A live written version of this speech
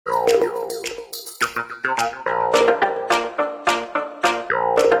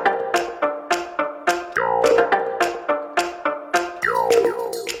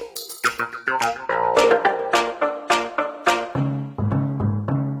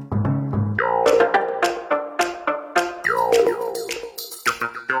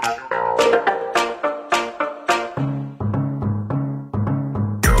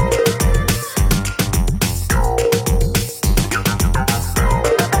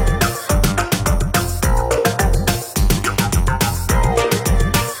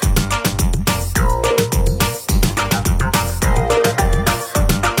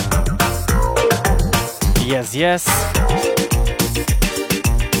Yes, yes.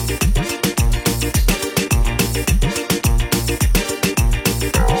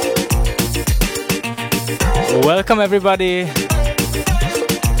 Welcome everybody.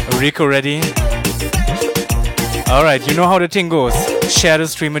 Rico ready? Alright, you know how the thing goes. Share the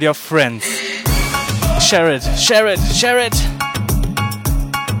stream with your friends. Share it, share it, share it.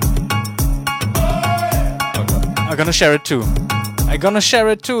 I'm gonna share it too. I'm gonna share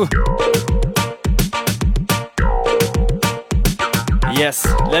it too. Yes,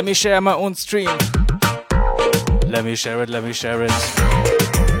 let me share my own stream. Let me share it, let me share it.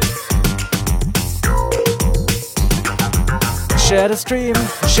 Share the stream,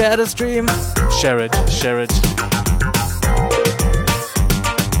 share the stream. Share it, share it.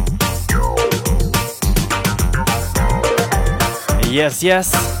 Yes,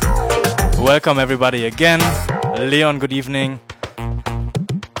 yes. Welcome everybody again. Leon, good evening.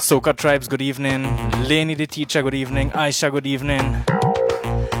 Soca Tribes, good evening. Lainey the teacher, good evening. Aisha, good evening.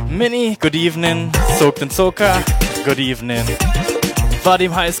 Minnie, good evening. Soaked in Soca, good evening. Vadim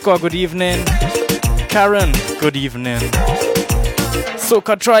High Score, good evening. Karen, good evening.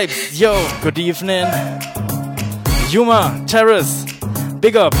 Soca Tribes, yo, good evening. Yuma, Terrace,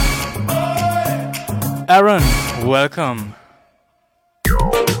 big up. Aaron, welcome.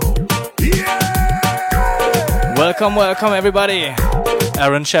 Welcome, welcome everybody.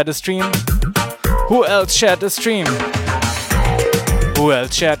 Aaron shared the stream. Who else shared the stream? Who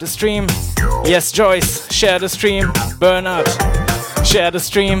else shared the stream? Yes, Joyce, share the stream. Bernard, share the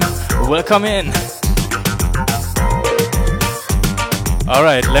stream. Welcome in.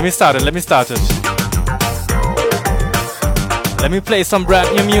 Alright, let me start it, let me start it. Let me play some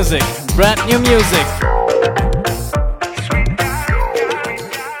brand new music. Brand new music.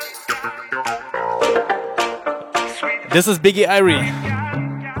 This is Biggie Irie.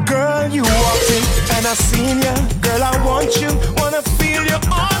 Girl, you walked in and I seen ya. Girl, I want you, wanna feel you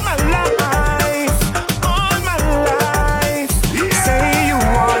all my life. All my life. Yeah. Say you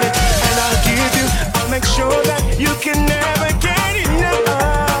want it and I'll give you. I'll make sure that you can never get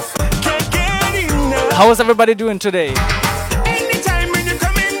enough. Can't get enough. How is everybody doing today? Anytime when you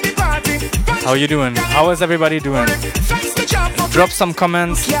come in the party. How you doing? How is everybody doing? Drop some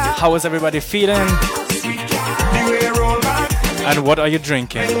comments. How is everybody feeling? And what are you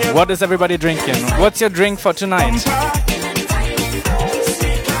drinking? What is everybody drinking? What's your drink for tonight?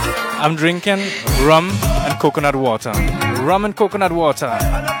 I'm drinking rum and coconut water. Rum and coconut water.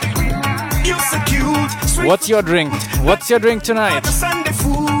 What's your drink? What's your drink tonight?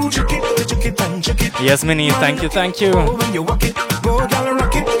 Yes, Minnie, thank you, thank you. I'm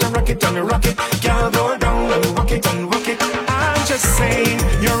just saying,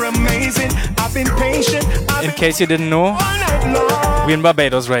 you're amazing. I've been patient. In case you didn't know, we're in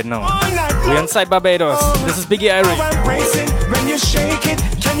Barbados right now. We're inside Barbados. This is Biggie Irie. When you shake it,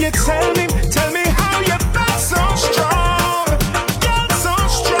 can you tell me how you felt so strong? You're so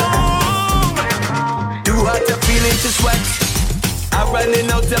strong. Do what you're feeling to sweat. I'm running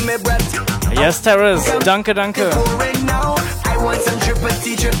out of my breath. Yes, Terrace. Danke, danke. I want some drip and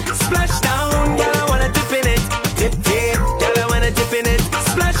teacher. Splash down, girl, I wanna dip in it. Dip, dip, girl, I wanna dip in it.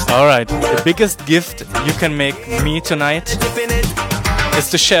 Splash down. Alright, the biggest gift you can make me tonight is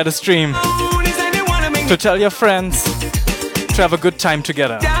to share the stream. To tell your friends to have a good time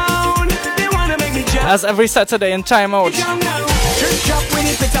together. As every Saturday in Time Out.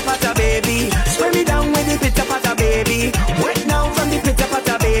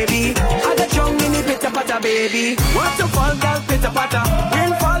 Baby, waterfall, gal, pitter patter.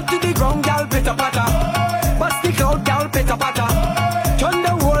 Rainfall to the ground, gal, pitter patter. Bust the cloud, gal, pitter patter. Turn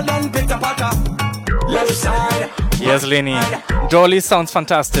the world and pitter patter. Left side. Yes, Lenny. Dolly sounds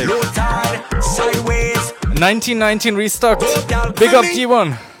fantastic. Low tide, sideways. 1919 restocked. Big up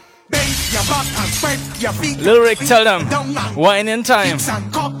G1. Lil Rick, tell them. Wine in time.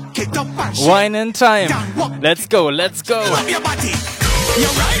 Wine in time. Let's go, let's go. You're right, you're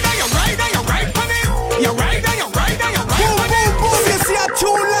right, you're right, honey. You're right, you're right, you're right, honey. Boom, you see a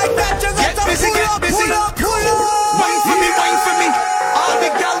tune like that, you got to pull up. Wine for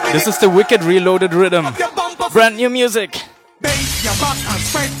me. This is the Wicked Reloaded Rhythm. Brand new music. Bend your back and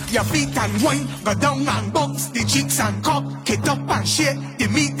spread your feet and wine. Go down and box the cheeks and cock. Get up and shake the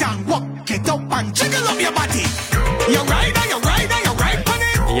meat and walk. Get up and jiggle up your body. You're right, you're right, you're right,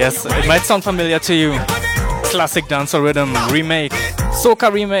 honey. Yes, it might sound familiar to you. Classic dancehall rhythm remake.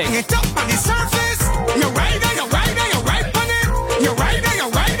 Soca remake. Get up on the surface. You're right, you're right, you're right, honey. You're right, you're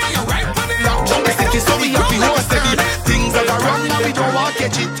right, you're right, honey. Jump the sticky so we have to hold steady. Things that are wrong now we don't want to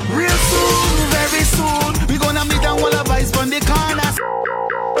catch it. Real soon, very soon, we gonna meet and all the vibes from the corners.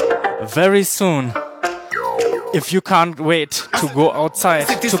 Very soon. If you can't wait to go outside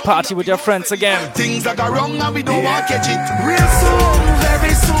to party with your friends again. Things that are wrong and we don't want to catch it. Real soon,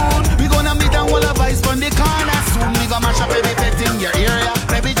 very soon, we gonna meet and all the vibes from the corner. Soon we gonna mash up every pet in your area.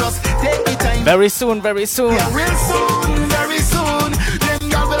 Maybe just take the time. Very soon, very soon. Yeah, real soon, very soon.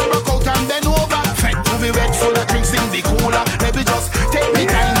 Then girl will rock out and bend over. Fed to be wet full of drinks in the cooler. Maybe just take the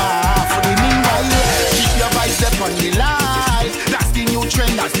time off. For the meanwhile, keep your vibes up on the line. That's the new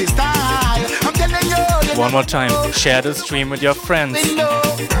trend, that's the style. I'm telling you. One more time, share the stream with your friends.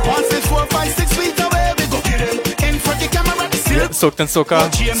 Soaked and Soca,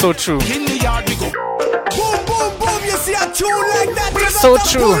 so true. So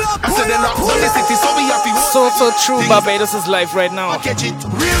true. So true. Barbados is live right now. Real soon,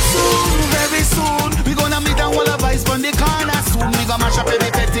 very soon. We gonna meet and all the vibes from the corner. Soon we gonna mash up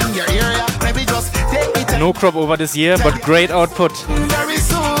every pet in your area. Maybe just take it. No crop over this year, but great output. Very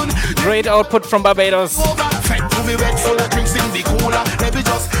soon. Great output from Barbados. Fed to be wet full of drinks in the cooler. Maybe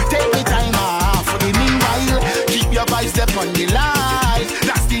just take the time off. For the meanwhile, keep your vibes up on the line.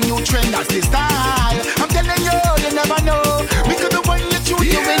 That's the new trend, that's the style. I'm telling you, you never know. We could have won you through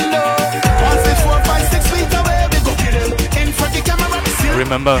the window. Once it's 4, 5, 6 feet away, we go kill him. In front of the camera.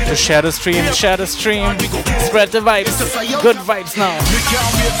 Remember to share the stream, spread the vibes, good vibes now. We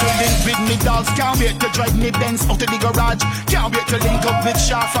can't wait to link with me dogs, can't wait to drive me Benz out of the garage. Can't wait to link up with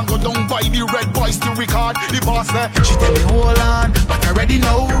Shaft and go down by the Red Boys to record. The boss there, she tell me hold on, but I already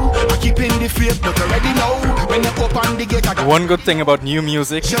know. I keep in the faith, but I already know. When you open the gate, I got one good thing about new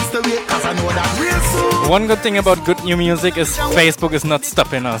music. Just the way, cause I know that real soon. One good thing about good new music is Facebook is not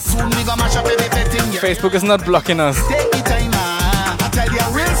stopping us. Facebook is not blocking us.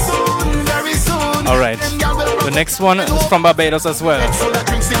 Alright, the next one is from Barbados as well.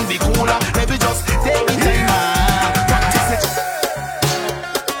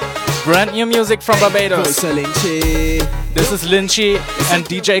 Brand new music from Barbados. This is Lynchy and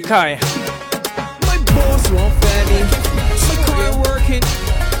DJ Kai.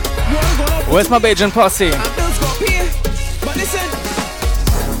 Where's my Bajan posse?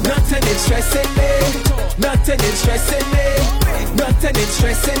 Nothing interesting me. Nothing interesting me. Nothing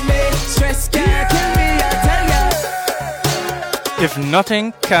interesting me. Stress can't kill me, I tell ya. If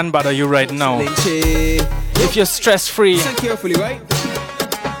nothing can bother you right now, if you're stress free,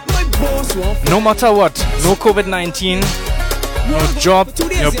 no matter what, no COVID-19, no job,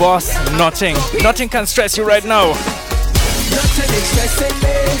 your boss, nothing can stress you right now. Nothing interesting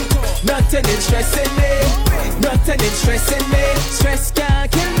me. Nothing interesting me. Nothing interesting me. Stress can't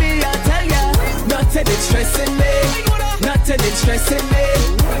kill me, I tell ya. Nothing interesting me. Nothing interesting me.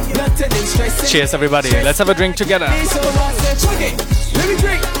 Nothing interesting. Cheers, everybody. Let's have a drink together. Let me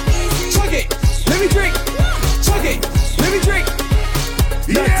drink. Chug it. Let me drink. Chug it. Let me drink.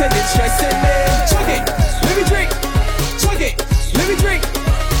 Nothing interesting me. Chug it. Let me drink. Chug it. Let me drink.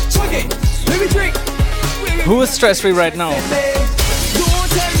 Chug it. Let me drink. Who is stress free right now?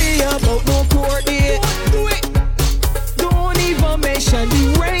 Don't tell me about no court date. Don't even mention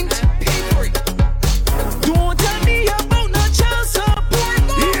the rent. Don't tell me about no child support.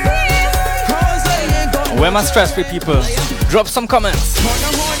 Cause I ain't got. Where are my stress free people? Drop some comments.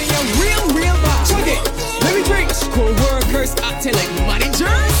 Real bad. Chug it. Let me drink. Co-workers acting like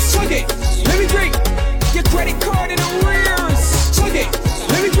managers. Chug it. Let me drink. Your credit card in arrears. Chug it.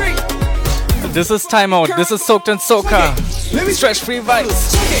 Let me drink. This is Time Out. This is Soaked and Soca. Stress free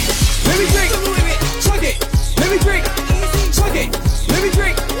vibes. Chug it. Let me drink. Chug it. Let me drink. Chug it. Let me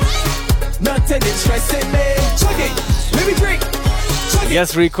drink. Nothing interesting me. Chug it. Let me drink. Chug it.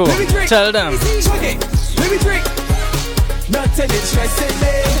 Yes, Rico. Tell them. Chug it. Let me drink. Nothing interesting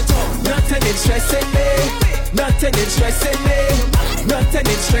me. Nothing interesting me. Nothing interesting me. Nothing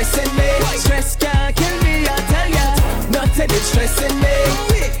interesting me. Stress can't kill me, I tell ya. Nothing interesting me.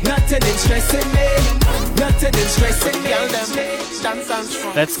 Nothing interesting me. Nothing interesting me.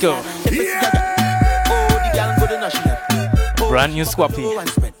 Let's go. Brand new Swappy.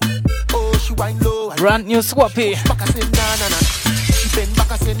 Brand new Swappy.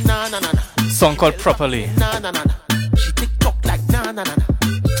 Song called Properly.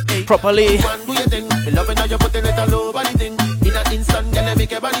 Properly. Loving how you putting it all over the thing. In an instant, girl,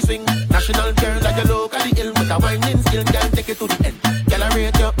 make your body swing. National girl, like you locally ill. With a whining skill, girl, take it to the end. Girl, I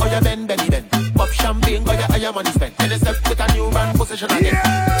rate you, how you bend, belly bend. Pop champagne, cause you higher money spent. Then you step with a new brand position again. The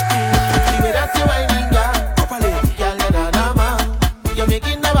way that you whining, girl. Properly. Girl, you're not normal. You're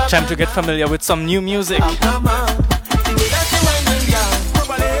making the back. Time to get familiar with some new music. The way that you whining, girl.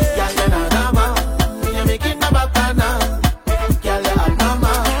 Properly. Girl, you're not normal. You're making the back now. Girl, you're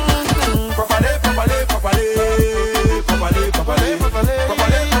abnormal. Properly.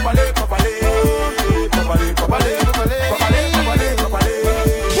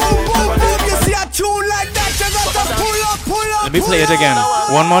 Let me play it again.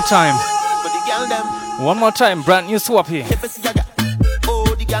 One more time. One more time. Brand new Swappy. Oh,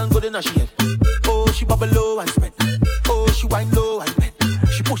 the girl good in her shade. Oh, she bubble low and spread. Oh, she wine low and bend.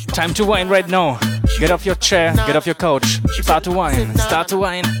 She push. Time to wine right now. Get off your chair, get off your couch. Start to wine, start to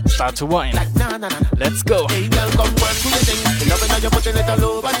wine, start to wine. Let's go. Hey, girl, come on, do your thing. You love it now, you're putting it all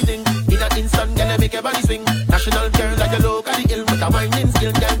over the thing. In an instant, girl, you make your body swing. National girl, like your local ill. With a whining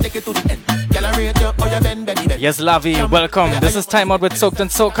skill, girl, take it to the end. Girl, I rate you, oh, you bend, bend, bend. Yes, Lavi, welcome. This is Time Out with Soaked and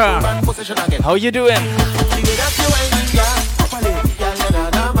Soca. How you doing?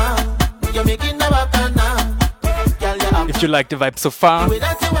 If you like the vibe so far,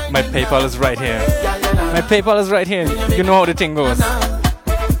 my PayPal is right here. My PayPal is right here. You know how the thing goes.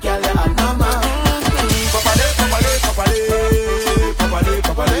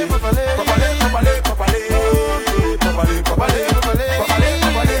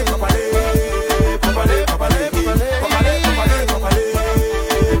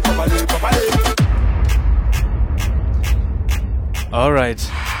 Alright.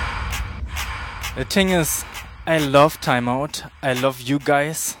 The thing is, I love Time Out. I love you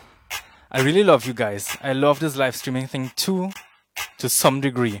guys. I really love you guys. I love this live streaming thing too, to some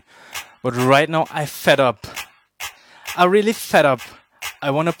degree. But right now, I'm fed up. I'm really fed up.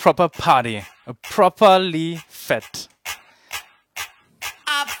 I want a proper party. A properly fed.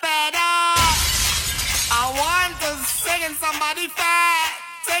 I'm fed up. I want to sing somebody fat.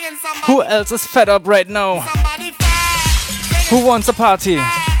 Singing somebody. Who else is fed up right now? Somebody fat. Who wants a party?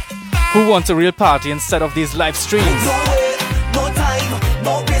 Who wants a real party instead of these live streams? No way, no time,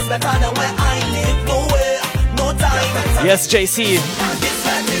 no place better than where I live. No way, no time. Yes, JC. This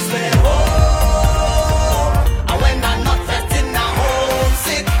man is where home. And when I'm not resting, I'm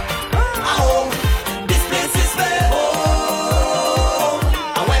homesick. Home. This place is where home.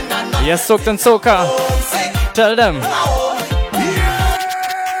 And when I'm not Yes, Soaked and Soca. homesick. Tell them.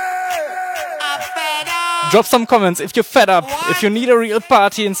 Drop some comments if you're fed up. If you need a real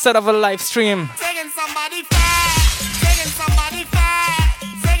party instead of a live stream. Singing somebody fat. Singing somebody fat.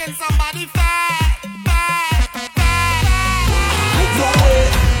 Singing somebody fat. No way,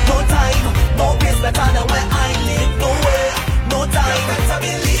 no time, no place better than where I live. No way, no time, better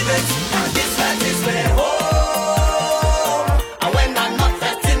believe it. This land is where home. And when I'm not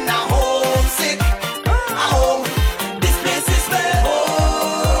resting, I'm homesick. Home. This place is where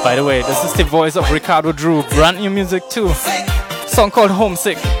home. By the way, this is the voice of Ricardo Drew. Brand new music too. Song called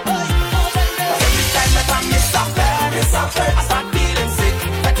Homesick. Every time that I miss a bed, I start feeling sick.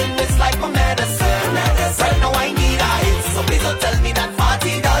 Taking this like my medicine. Right now I need a hit, so please don't tell me that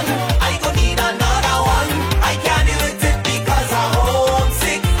party done. I go need another one. I can't deal with it because I'm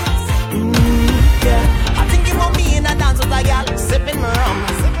homesick. Yeah, I think you want me in a dance with a gal, sipping my rum.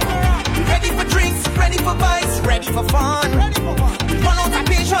 Ready for drinks, ready for vibes, ready for fun. Run out of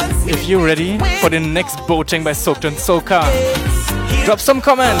patience. If you're ready for the next voting by Soaked and Soca, drop some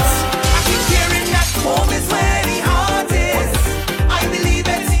comments. I keep hearing that home is where the heart is. I believe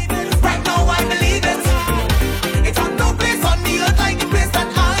it. Right now I believe it. It's on no place on the earth like the place that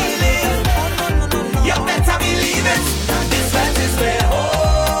I live. You better believe it. This place is where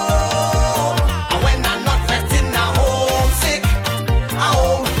home. And when I'm not resting, I'm homesick.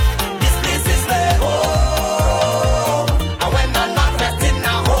 Home. This place is where home. And when I'm not resting,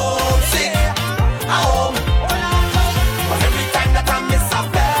 I'm homesick. Home. But every time that I miss a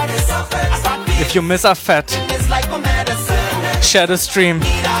bed, I start If you miss our fat, it's like my medicine. share the stream. Need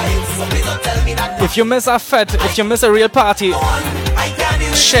a hit, so please don't tell me that If you miss our fat, if you miss a real party, I can't deal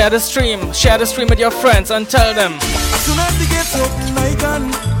with share the stream. Share the stream with your friends and tell them. As soon as he gets up, I can.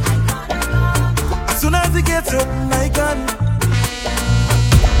 As soon as he gets up, I can.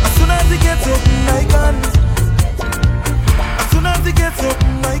 As soon as he gets up, I can. As soon as he gets up,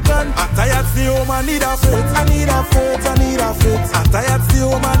 I can. I'm tired, stay home, I need a faith. I need a faith, I need a faith. I'm tired, stay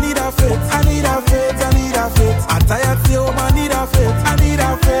home, I need a faith. I need a faith, I need a faith. I'm tired, stay home, I need a faith. I need a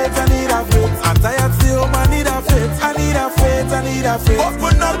faith, I need a faith. I'm tired, stay home, I need a faith. I need a faith, I need a faith.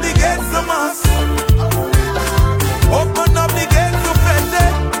 Open up the gates to mass. Open up the gates to faith.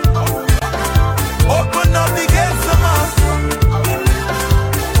 Open up the gates to mass.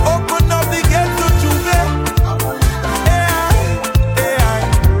 Open up the gates to Juve.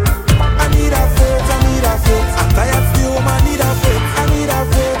 I need a faith, I need a faith. I'm tired, stay home, I need a faith. I need a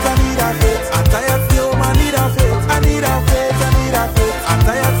faith, I need a faith. I'm tired, stay home, I need a faith. I need a faith, I need a faith. I'm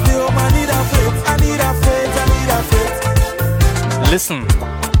tired, stay home, I need a faith. I need a faith, I need a faith. Listen,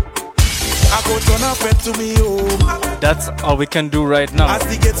 I go turn a faith to me home. that's all we can do right now. As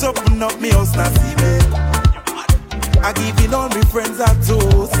the gates open up, me house not see me. I give in all my friends a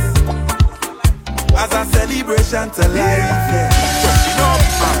toast. As I said celebration to life, yeah. Jumping up,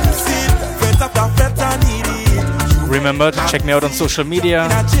 I'm sick, fet after fet, I need it. Remember to check me out on social media.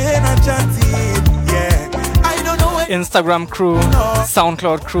 Instagram crew,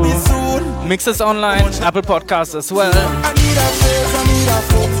 SoundCloud crew, Mixes Online, Apple Podcasts as well.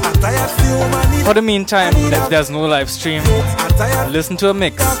 For the meantime, if there's no live stream, listen to a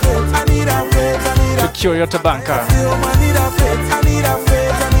mix to cure your tabanka.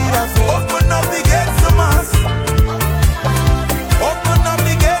 Open up the gates to mass. Open up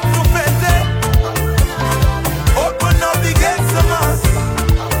the gates to Fete. Open up the gates to mass.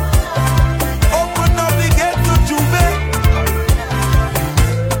 Open up the gates to Juve.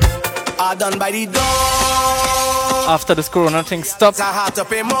 I done by the door. After this corona thing stops, I had to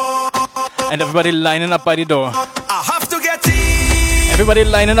pay more. and everybody lining up by the door. I have to get in. Everybody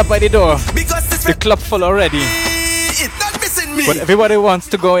lining up by the door. Because this The club full already, it's not missing me. but everybody wants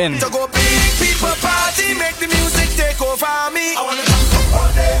to go in. To go big people party, make the music take over me. I wanna jump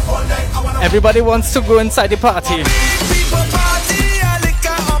all day, all night. I wanna Everybody wants to go inside the party. big people party, I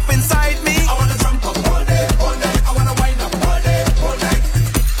liquor up inside me. I wanna jump up all day, all night. I wanna wind up all day, all night.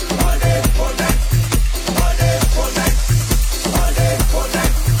 All day, all night. All day, all night. All day, all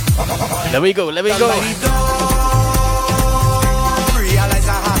night. There we go, there we go. Realize I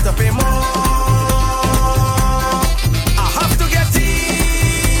have to pay more. I have to get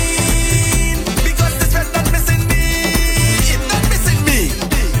in because this felt not missing me. It's not missing me.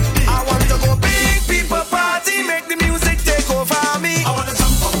 I want to go big people party, make the music take over me. I wanna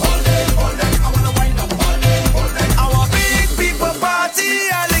jump up all day, all night. I wanna wind up all day, all night. I want big people party,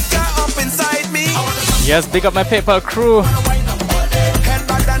 I liquor up inside me. I wanna jump Yes, big up my PayPal crew. wind up all day. Head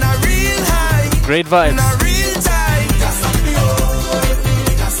back down a real high, Great vibes. a real tight. That's up me oh,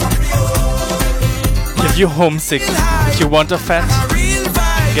 that's up me oh. If you're homesick, if you want a fat, A real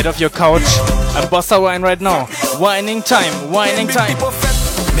vibe. get off your couch and bust a wine right now. Whining time, whining time.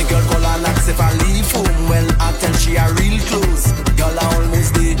 Me girl call her knocks if I leave home. Well, I tell she a real close. Girl, I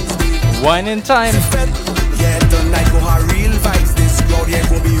almost did. Whining time. Yeah, tonight go her real vibes. This crowd here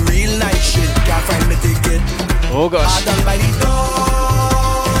go be real nice shit. Can't find me ticket. Oh I gosh. done by the door.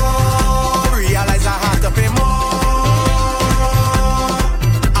 Realize I have to pay more.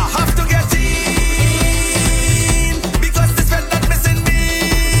 I have to get in because this felt not missing me.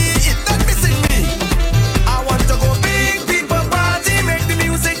 It's not missing me. I want to go big people party, make the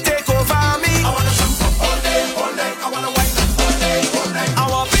music take over me. I wanna jump up all day, all night. I wanna wind up all day, all night. I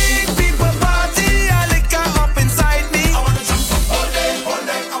want big people party, I liquor up inside me. I wanna jump up all day, all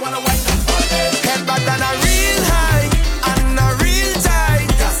night. I wanna wind up all day. Head back down a real high and a real tight.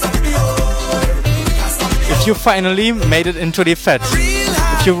 That's up me oh, that's up me If you finally made it into the fed, real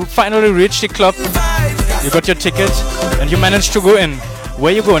high if you finally reached the club, vibe. you got your ticket, and you managed to go in.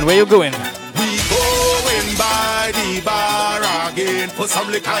 Where you going? Where you going? We going by the bar again. Put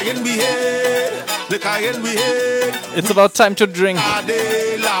some liquor in we head, liquor in we head. It's about time to drink.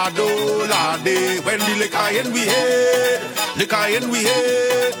 Lade, lado, lade. When the liquor in we head, liquor in we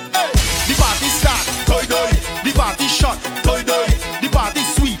head. Hey, the party start, toy toy. The party shot, toy toy. The party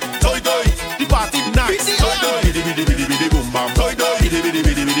sweet, toy toy. The party nice, toy toy. Bidi bidi bidi bidi boom bam, toy toy. Bidi bidi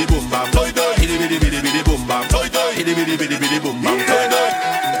bidi bidi boom bam, toy toy. Bidi bidi bidi bidi boom bam, toy toy. Bidi bidi bidi bidi boom bam, toy toy.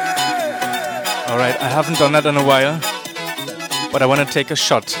 Alright, I haven't done that in a while, but I want to take a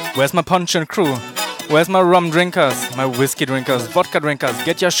shot. Where's my punch and crew? Where's my rum drinkers? My whiskey drinkers? Vodka drinkers?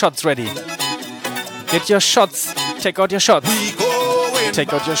 Get your shots ready. Get your shots. Take out your shots. We going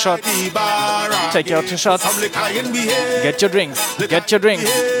Take out your by shots. the bar Take again. out your shots. Some liquor in we head. Get your drinks. Get your drinks.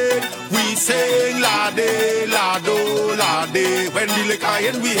 We sing lade, lado, lade. When the liquor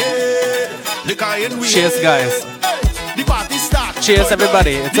in we head, liquor in we Cheers, head. guys. Hey, the party start. Cheers, Toy,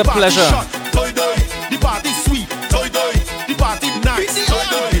 everybody. toy. It's The a party pleasure. shot, toy, toy. The party sweet, toy, toy. The party nice, toy,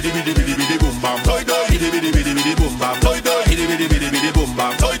 toy. Bidi bidi bidi bidi boom bam, toy, toy. Bidi bidi bidi bidi boom bam, toy, toy. Bidi bidi bidi bidi boom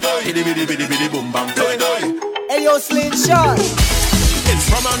bam, toy, toy. Bidi bidi bidi bidi boom bam, toy, toy. Hey yo, Slingshot. It's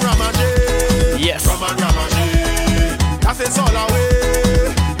from and Ramadan. Yes. From and Ramadan. That is all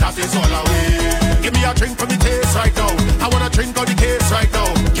away. That is all away. Give me a drink for me taste right now. I wanna drink on the case right now.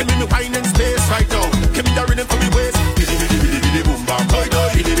 Give me wine and space right now. Give me the rhythm for me waist. Bidi bidi bidi bidi boom bam. Toy toy.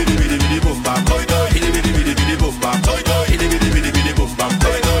 Bidi bidi bidi bidi boom bam. Toy toy. Bidi bidi bidi bidi boom bam. Toy toy. Bidi bidi bidi bidi boom bam.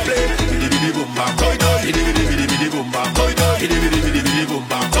 Toy toy. Bidi bidi boom bam. Toy toy. Bidi bidi bidi bidi boom bam. Toy toy. Bidi bidi bidi bidi boom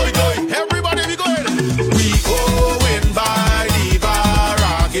bam. Toy toy. Everybody we going. We going by the bar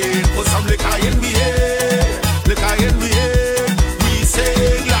again. Put some liquor in we head. Liquor in we head. We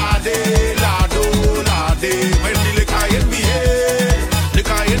sing lade, lado, lade. When the liquor in we head.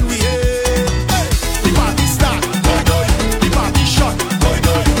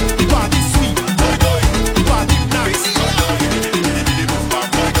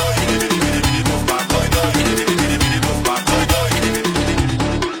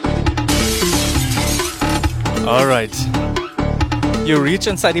 you reach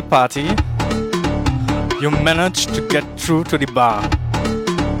inside the party, you manage to get through to the bar.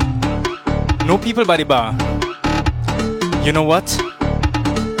 No people by the bar. You know what?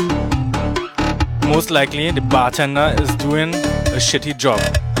 Most likely the bartender is doing a shitty job.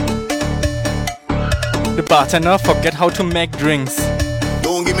 The bartender forget how to make drinks.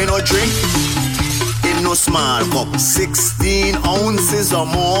 Don't give me no drink in no small cup. 16 ounces or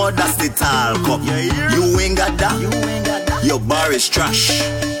more, that's the tall cup. You ain't got that, your bar is trash.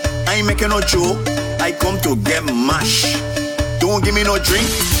 I ain't making no joke, I come to get mash. Don't give me no drink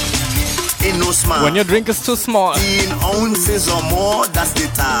in no small. When your drink is too small, 16 ounces or more, that's the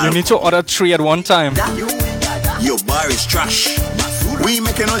tall. you need to order 3 at one time. Your bar is trash. We ain't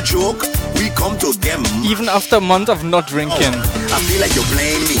making no joke, we come to get mash. Even after a month of not drinking. I feel like you're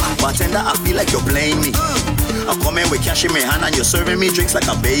playing me. Bartender, I feel like you're playing me. I'm coming with cash in my hand and you're serving me drinks like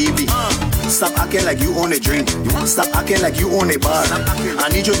a baby. Stop acting like you own a drink. Stop acting like you own a bar. I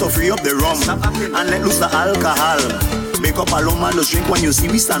need you to free up the rum and let loose the alcohol. Make up a low man, just drink when you see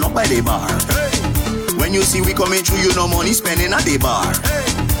we stand up by the bar. When you see we coming through, you no money spending at the bar.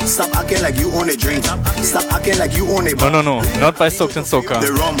 Stop acting like you own a drink. Stop acting like you own a bar. No, not by Soaked in Soca.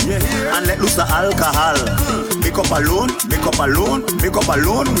 The rum and let loose the alcohol. Make up alone, make up alone, make up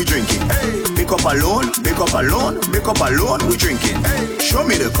alone, we drinking. Make up alone, make up alone, make up alone, we drinking. Show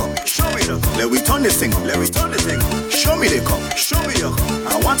me the cup, show me the cup. Let we turn this thing up, let we turn this thing up. Show me the cup, show me the cup.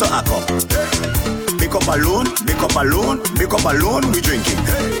 I want to act up. Make up alone, make up alone, make up alone, we drinking.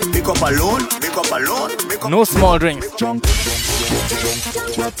 Make up alone, make up alone, make up. No small drinks.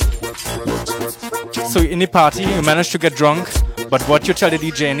 So in the party, you manage to get drunk, but what you tell the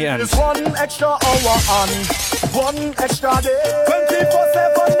DJ in the end? It's 1 extra hour on 1 extra day.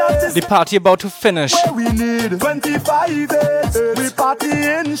 24/7, that is The party about to finish. what we need. 25 days, we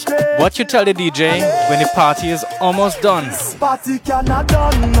partying straight. What you tell the DJ when the party is almost done? Party cannot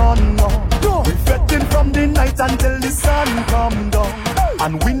done, no. We fetting from the night until the sun come down.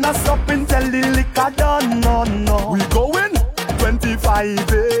 And we not stop until the liquor done, no. We going 25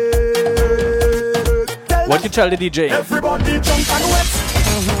 days. What you tell the DJ? Everybody drunk and wet,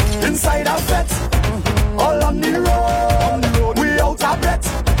 inside our fete, all on the road, we out of breath.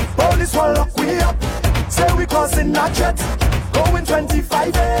 Police will lock we up, say we causing a threat. Going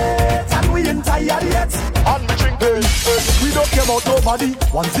 25 days, and we ain't tired yet. On the drink, we don't care about nobody.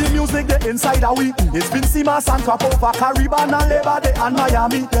 Once the music get inside our we, it's been Simas and Crapova, Caribbean and Labor Day and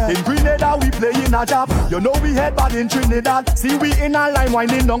Miami. In Grenada we playing a job, you know we head bad in Trinidad. See we in a line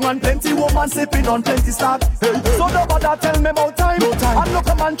winding down and plenty woman sipping on plenty stock. Hey, so nobody tell me about time. No time. And no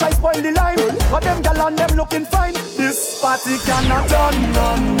come and try spoil the line. But them gal and them looking fine. This party cannot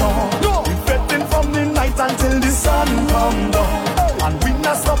done, no. We fetting from the night until the sun come down. And we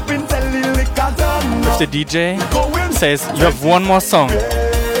not stop until the liquor done. If the DJ says you have one more song,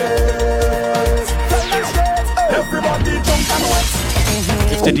 Everybody jump and wet.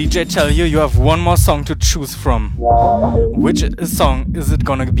 if the DJ tell you have one more song to choose from, which song is it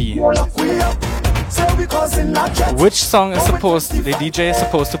gonna be? Lock we up. Say we causing a threat. Which song is the DJ is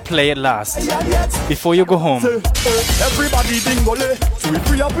supposed to play it last before you go home? Everybody dingole. So we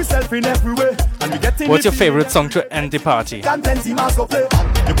free up ourselves in every way. And we get in. What's your favorite song to end the party? Can plenty mass go play.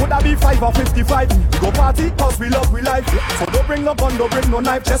 You could have be 5 or 55. We go party cause we love we life. So don't bring no gun, don't bring no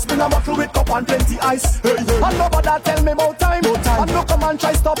knife. Just bring a bottle with cup and plenty ice. Hey. And nobody tell me about time. No time. And no come and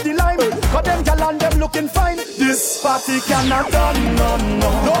try stop the line. Cause them gal and them looking fine. This party cannot done, no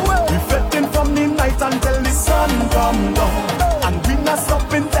way. We fetting from the night until the sun come down. And we not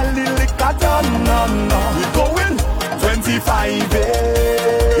stop until the liquor done, no. We going 25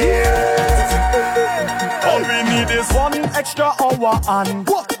 days. Yeah. All we need is 1 extra hour and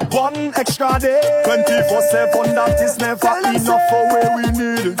 1 extra day. 24/7, that is never enough for where we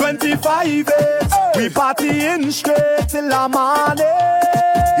need. 25 days, we partying straight till the morning.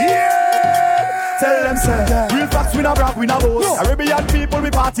 Yeah. Tell them say, real facts we not brag, we not boast. Caribbean people we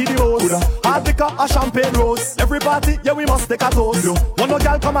party the most. Hard liquor a champagne rose. Every party, yeah we must take a toast. One no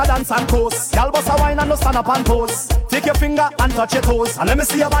girl come a dance and coast. Girl bust a wine and no stand up and pose. Take your finger and touch your toes. And let me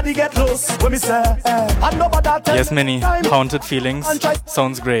see your body get close. When me say, and nobody tell Yes, many time. haunted feelings.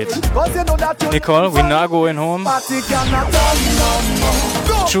 Sounds great. Cause you know that you Nicole, we not going home. party cannot done,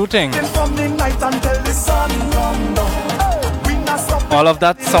 no. Shooting. From the night until the sun come down. We not stop. All of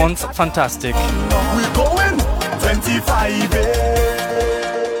that sounds fantastic. We going 25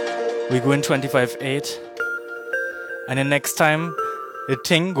 We go in 25-8. And the next time, the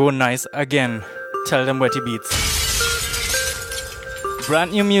thing go nice again. Tell them Wetty Beats.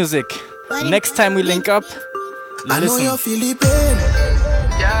 Brand new music. Next time we link up, I know listen. you feel the pain.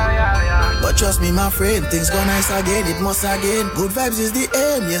 But trust me, my friend, things go nice again, it must again. Good vibes is the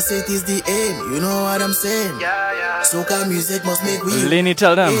aim, yes, it is the aim. You know what I'm saying? Soca music must make we. Lenny,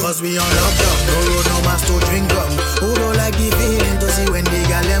 tell them. Cause we on lockdown, no road, no mask to drink rum. Who don't like the feeling to see when the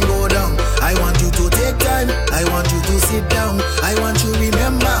gal them go down? I want you to take time, I want you to sit down. I want you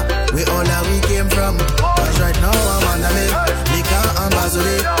remember where all that we came from. Cause right now I'm on the make, liquor and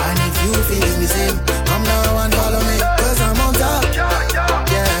bazooka. And if you feeling the same, come now and follow me. Cause I'm on top,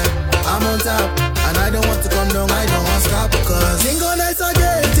 yeah, I'm on top. And I don't want to come down, I don't want to stop. Cause thing go nice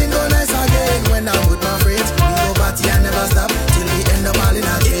again, thing go nice again. When I'm with my friends, we go party and never stop till we end up all in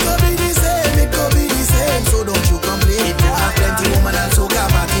a jail. It could be the same, it could be the same. So don't you complain. If you have plenty woman and soca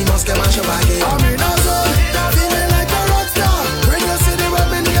party, must come and show back in. I'm in a zone, feeling like a rock star. Bring your city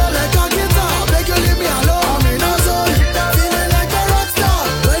rub in here like a guitar. Beg you leave me alone. I'm in a zone, feeling like a rock star.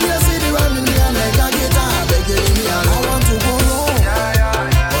 Bring your city rub in here like a guitar. Beg you leave me alone. I want to go home,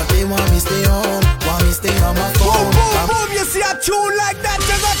 but they want me stay home. Want me stay on my phone. Boom, boom, you see a tune like that,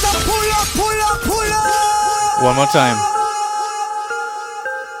 you got to pull up, pull up, pull up. One more time.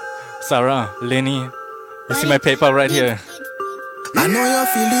 Sarah, Lenny, you see my paper right here. I know you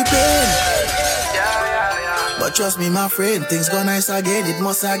feel the pain, but trust me, my friend, things go nice again, it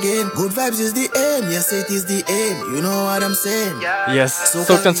must again. Good vibes is the aim, yes, it is the aim. You know what I'm saying? Yes,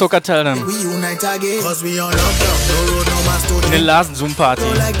 Soaked and Soca, tell them. We unite again, cause we on lockdown, no road, no mask to In the drink. last Zoom party,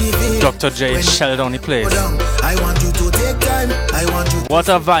 Don't like the feeling Dr. J when shelled on the you place. go down. I want you to take time, I want you to What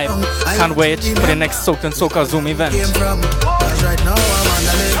a sit vibe. down. I Can't want wait you to for the remember next Soaked and Soca Zoom event. came from. Cause right now I'm on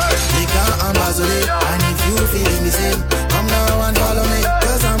the lake, liquor and bazooka. And if you feeling the same, come now and follow me.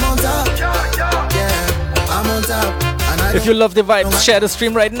 Cause I'm on top, yeah, I'm on top. And I If you love the vibes, share the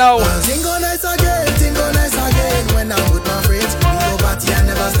stream right now. Thing go nice again, thing go nice again. When I'm with my friends, we go party and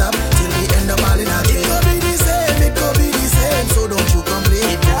never stop till we end up all in a jail. It could be the same, it could be the same. So don't you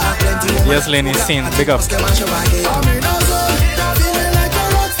complain. If you have plenty woman, Yes, Lenny, scene, big up. I'm in a zone, feeling like a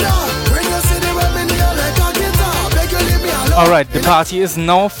rock star. Bring your city rub in here like a guitar. Beg you leave me alone. Alright, the party is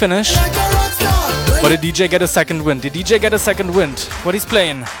now finished, Like a rock star. but the DJ get a second wind. The DJ get a second wind. What he's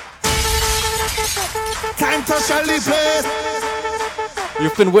playing? Time to shell the place.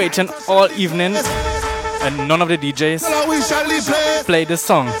 You've been waiting all evening, and none of the DJs Now we shall the place. play this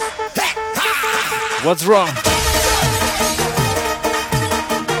song. What's wrong?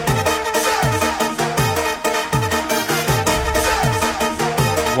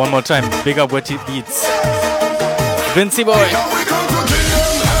 One more time, big up Wetty Beats. Vincy boy. Now we come to kill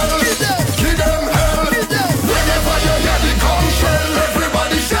them hell. Kill them hell. Whenever you hear the conch shell,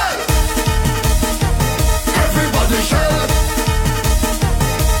 everybody shell. Everybody shell.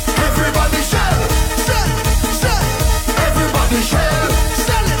 Everybody shell. Shell. Shell. Everybody shell.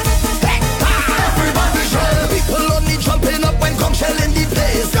 Shell it. Everybody shell. People only jumping up when conch shell in the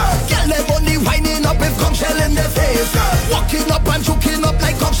place. Girl, them only whining up if conch shell in their face. Walking up and choking up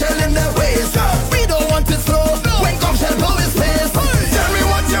like conch shell in their waist. We don't want it slow when conch shell blow his face. Tell me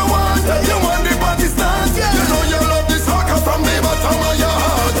what you want. You want the party start. You know you love this hooker from the bottom of your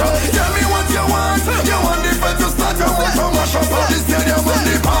heart. Tell me what you want. You want the fed to start. You want to mash up all the stadium and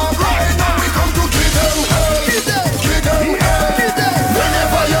the park. Right now we come to kill them hell. Kill them hell.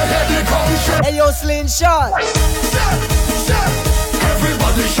 Whenever you hear the conch shell. Hey yo, Slingshot. Shell. Shell.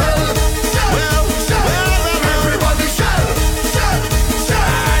 Everybody shell. Well, everybody shell. Shell. Shell.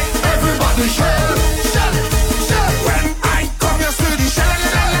 Everybody shell. Shell. Shell. When I come, you see the shell.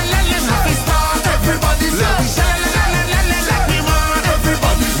 Happy start. Everybody shell. Shell. Let me man.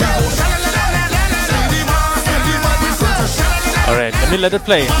 Everybody shell. Alright, let me let it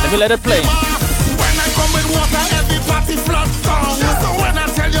play. Let me let it play. When I come with water, everybody flood down. So when I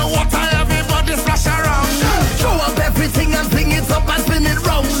tell you water, everybody splash around. Throw up everything and bring it up and spin it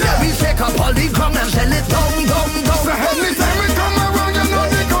round. We shake up all the ground and shell it down, down, down. So anytime we come around, you know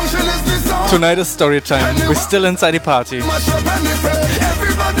the conch shell is the sound. Tonight is story time. We're still inside the party. Mash up and the fed.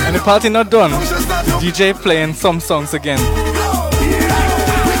 Everybody And the know party not done. conch shell start to DJ playing some songs again. We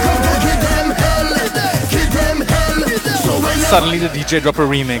come to give them hell, give them hell. So when Suddenly the DJ drop a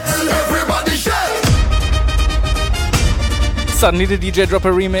remix. everybody shell. Suddenly the DJ drop a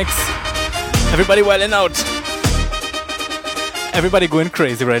remix. Everybody wilding out. Everybody going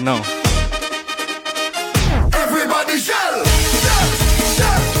crazy right now. Everybody shell. Shell.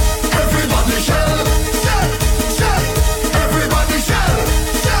 Shell. Everybody shell. Shell. Shell. Everybody shell.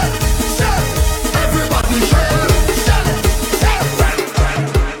 Shell. Shell. Everybody shell.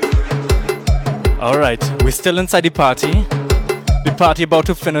 Shell. Alright, we're still inside the party. The party about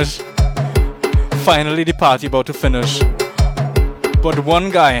to finish. Finally the party about to finish. But one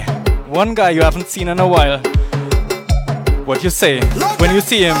guy you haven't seen in a while. What you say when you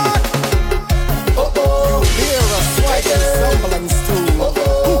see him?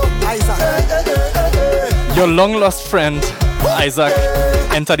 Your long lost friend, Isaac,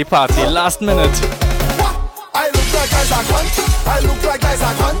 enter the party. Last minute. I look like Isaac Hunt. I look like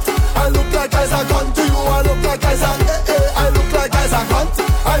Isaac Hunt. I look like Isaac Hunt to you. I look like Isaac. I look like Isaac Hunt.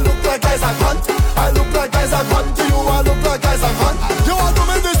 I look like Isaac Hunt. I look like Isaac Hunt to you. I look like Isaac Hunt. You want to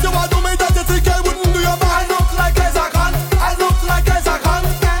make this? You want to make that? You think I wouldn't do your bad? I look like Isaac Hunt. I look like Isaac Hunt.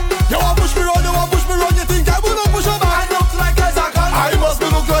 You want to push me around? You want to push me around? You think I wouldn't push your back? I look like Isaac Hunt. I must be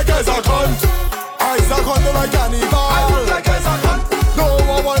look like Isaac Hunt. Isaac Hunt like cannibal. I look like Isaac Hunt. No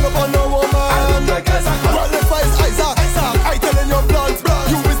one wind up on no woman. I look like Isaac Hunt. Well, if Isaac, I telling your blood,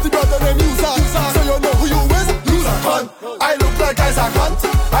 you is the brother named User. So you know who you is? User Hunt. I look like Isaac Hunt.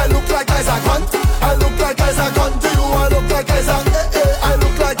 I look like Isaac Hunt. I look like Isaac Hunt to you. I look like Isaac. I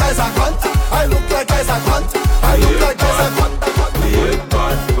look like Isaac Hunt. I look like Isaac Hunt. I look like Isaac Hunt. We hate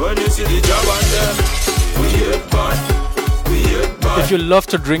bad. When you see the job on them, we hate bad. We hate bad. If you love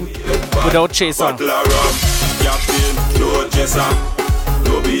to drink without chaser, Bottle of rum, captain, no chaser,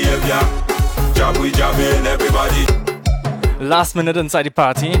 no behavior. Job we jobbing everybody. last minute inside the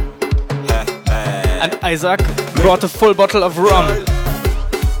party, and Isaac brought a full bottle of rum.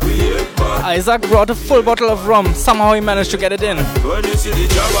 Isaac brought a full bottle of rum. Somehow he managed to get it in. When you see the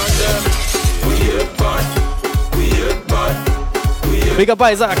job on them, we hate bad. We hate bad. We hate Big up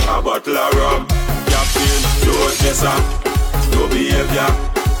Isaac. a bottle of rum, captain, no chaser, no behavior.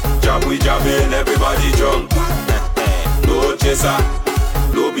 Job we jobbing everybody drunk. No chaser,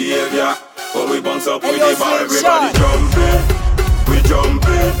 no behavior. When we bounce up with the bar, everybody jumping. We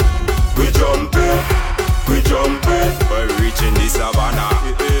jumping, we jumping, we jumping. We're reaching the savannah.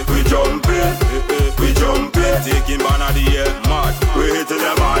 We jumping, we jumping. Taking banana the air, mad. We hitting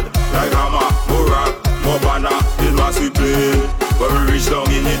them hard like hammer, more rock, more banana. It must be played. When we reach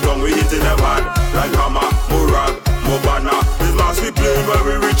down in the tongue, we hitting them hard like hammer, more rock, more banana. It must be played when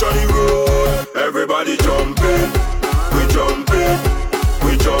we reach on the road. Everybody jumping, we jumping,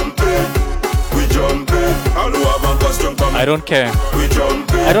 we jumping. We jumping, all who have a costume come. I don't care. We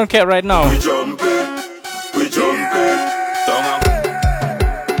jumping, I don't care right now. we jumping, we jumping.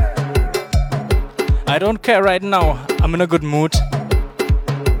 I don't care right now. I'm in a good mood.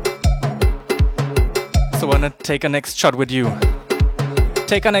 So I wanna take a next shot with you.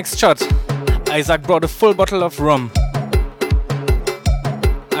 Take a next shot. Isaac brought a full bottle of rum.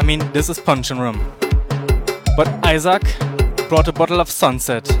 I mean, this is punch and rum. But Isaac brought a bottle of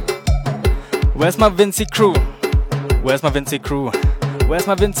Sunset. Where's my Vinci crew? Where's my Vinci crew? Where's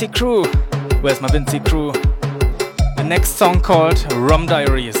my Vinci crew? Where's my Vinci crew? The next song called Rum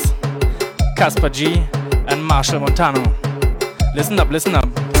Diaries. Casper G and Marshall Montano. Listen up, listen up.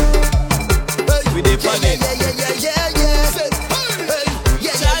 We dey plan it.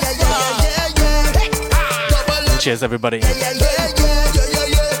 Cheers, everybody.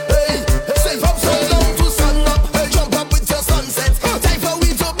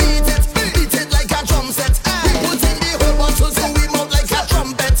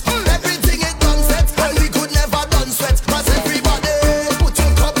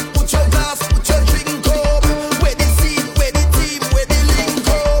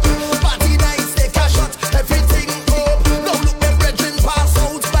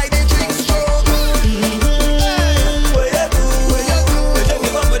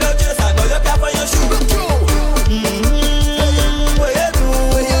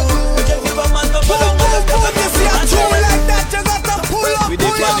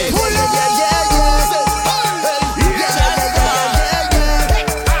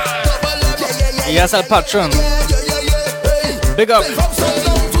 Yes, El Patron. Big up.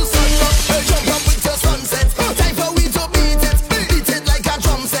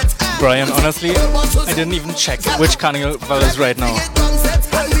 Brian, honestly, I didn't even check which carnival is right now.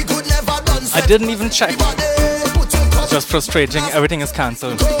 I didn't even check. It's just frustrating. Everything is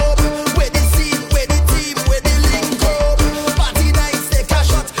cancelled.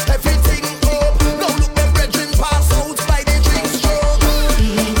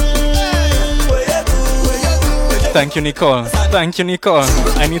 Thank you, Nicole. Thank you, Nicole.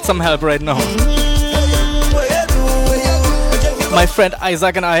 I need some help right now. My friend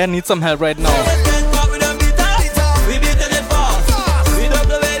Isaac and I need some help right now.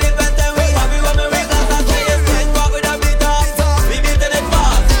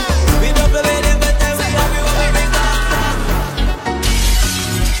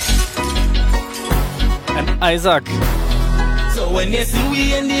 And Isaac. So when you see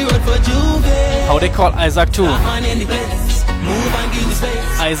we in the road for Juve, How they call Isaac too? man in the place, move and give the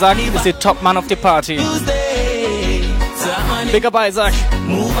space. Isaac is the top man of the party. Tuesday, top man in Big up Isaac.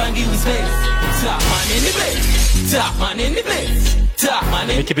 move and give the space. Top man in the place, top man in the place, top man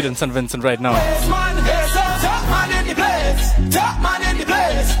in We keep it in St. Vincent right now. the place. Man, top man in the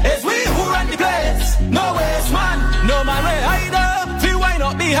place. It's we who run the place. No waste man, no man way either. Feel wine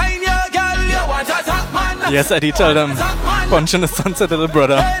up behind you, girl. You want a top man? Yes, Eddie, tell them. Punch in the sunset, little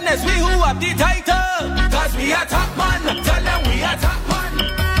brother. And it's we who have the title. Cause we are top man. Tell them we are top man.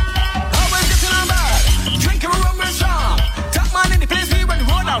 Always getting on bad. Drinking rum and strong. Top man in the place. We run the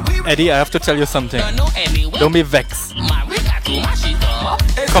road and we run. Eddie, I have to tell you something. Don't be vexed.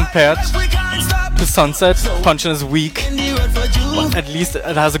 Compared to Sunset, Punchin is weak, but at least it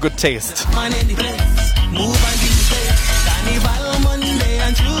has a good taste. Man in the place. Move and give the place. Carnival Monday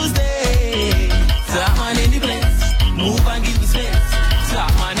and Tuesday. Top man in the place. Move and give the space.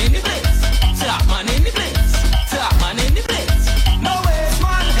 Top man in the place. Top man in the place. Top man in the place. No waste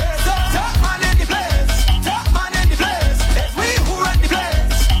man. Top man in the place. Top man in the place. It's we who run the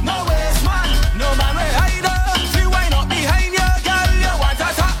place. No waste man. No man way either. See wine up behind you, girl. You want a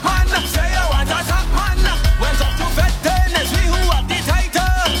top man. Say you want a top man. Went up to vet then. It's we who have the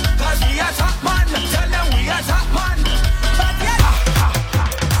title. Cause we are top man. Tell them we are top man. But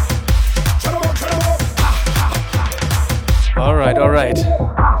All right.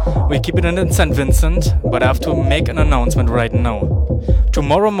 We keep it in St. Vincent, but I have to make an announcement right now.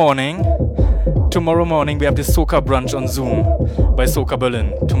 Tomorrow morning, we have the Soca brunch on Zoom by Soca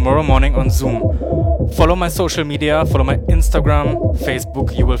Berlin. Tomorrow morning on Zoom. Follow my social media, follow my Instagram,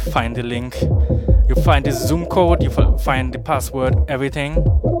 Facebook. You will find the link. You'll find the Zoom code, you will find the password, everything.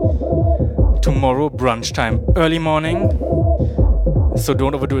 Tomorrow, brunch time, early morning. So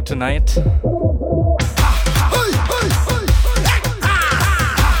don't overdo it tonight.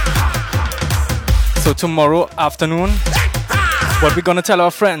 So tomorrow afternoon, what we gonna tell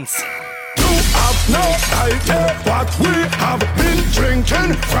our friends? You have no idea what we have been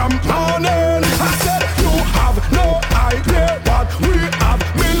drinking from morning. I said you have no idea what we have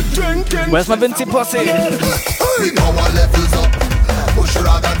been drinking. Where's my Vinci posse? We power levels up. Push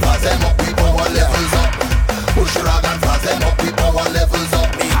rag and fast them up. We power levels up. Push rag and fast them up. We power levels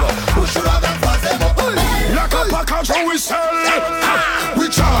up. Push rag and fast them up. Like a package how we sell. We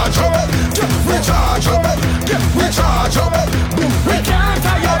charge up. We charge up. We charge up. We can't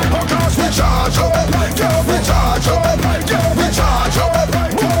tire because we charge up. We charge up. We charge up.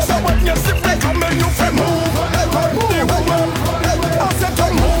 So when you see me coming, you feel move. The woman, I said to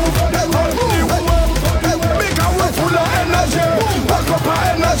move. The woman, because we're full of energy. Back up our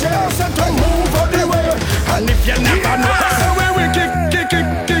energy. I said to move all the way. And if you never know, I say we kick.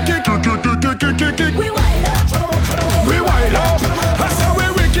 We wild up. We wild up. I say we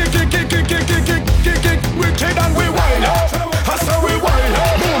kick. Wicked and we wild up. I say we wild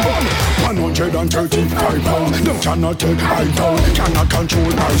up. Boom boom. 135 pounds. Them cannot take I down. Cannot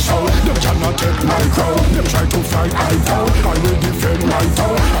control my soul. Them cannot take my crown. Them try to fly I down. I will defend my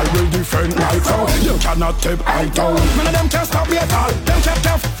town. I will defend my town. You cannot take I down. None of them can stop me at all. Them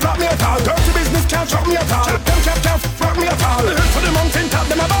can't flop me at all. Dirty business can't stop me at all. Them can't flop me at all. For the mountain top,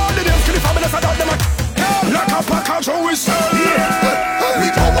 them about the days. Kill the fabulous, I doubt them. Like a package, how we sell. We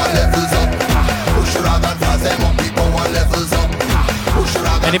power levels up. Push rag and fast them up. We power levels up. Push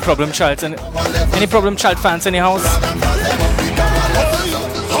rag. Any problem, child? Any problem, child fans in the house?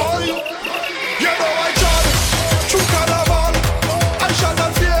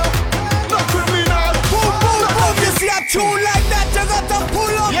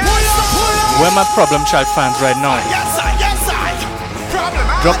 Where my problem child fans right now?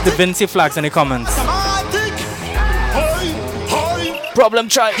 Drop the Vinci flags in the comments. Problem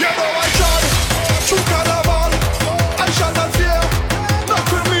child.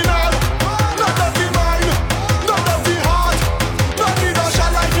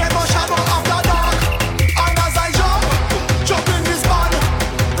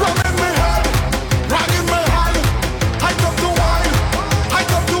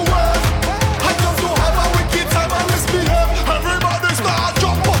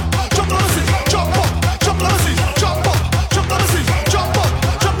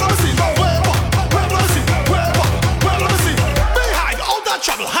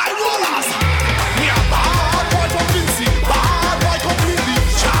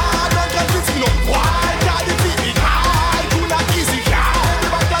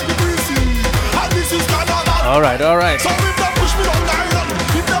 All right.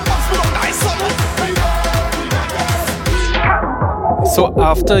 So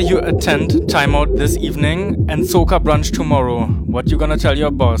after you attend timeout this evening and Soca brunch tomorrow, what you gonna tell your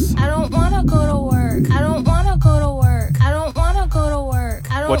boss? I don't wanna go to work. I don't wanna go to work. I don't wanna go to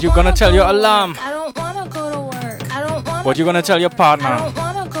work. I don't What you gonna tell your alarm? I don't wanna go to work. I don't wanna. What you gonna tell your partner? I don't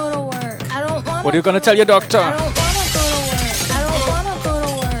wanna go to work. I don't wanna. What you gonna tell your doctor? I don't wanna go to work. I don't wanna go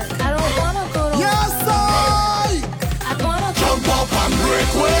to work. I don't wanna go to work. Yes, I. I wanna go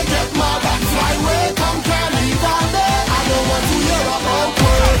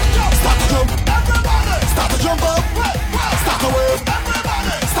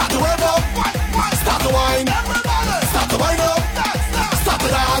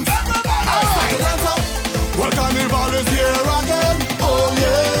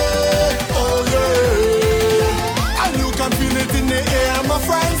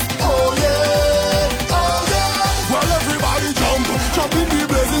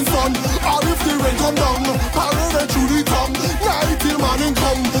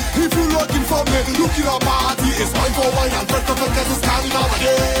regular party. It's time for wine and break up because it's carnival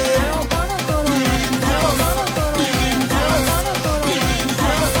again.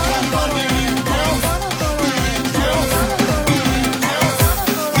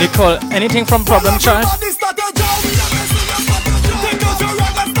 Nicole, anything from Problem Child?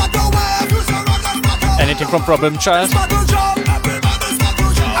 Anything from Problem Child?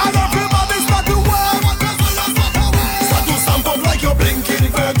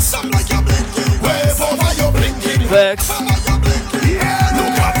 Vex.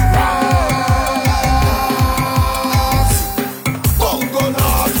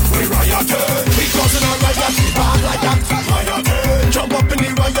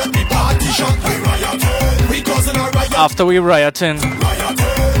 After we rioting,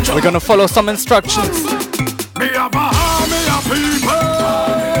 we're gonna follow some instructions.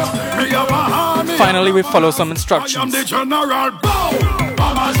 Finally, we follow some instructions.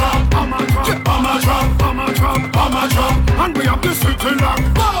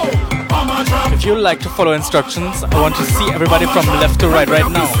 If you like to follow instructions, I want to see everybody from left to right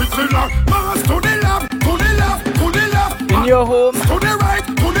now. In your home,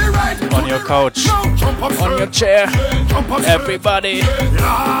 on your couch, on your chair, everybody.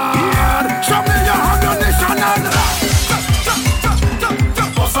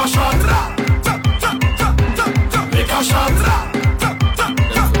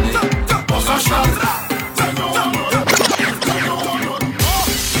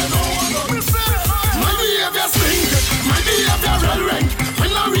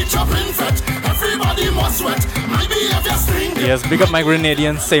 Yes, big up my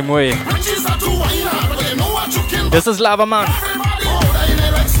Grenadians, same way. This is Lava Man.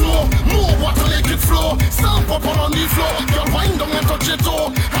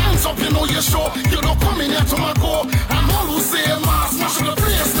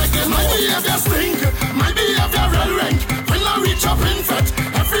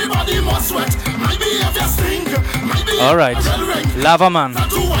 All right, Lava Man.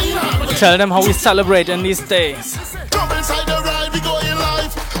 Tell them how we celebrate in these days.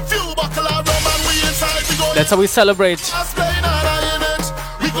 That's how we celebrate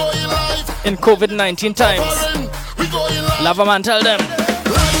in COVID-19 times. Lava Man, tell them.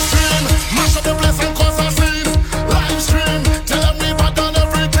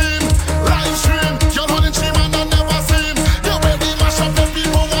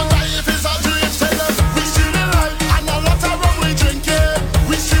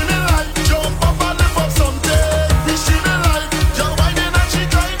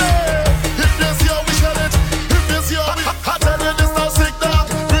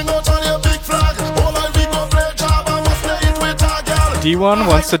 D1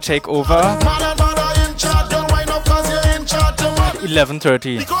 wants to take over at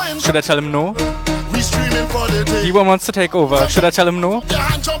 11:30. Should I tell him no? D1 wants to take over. Should I tell him no?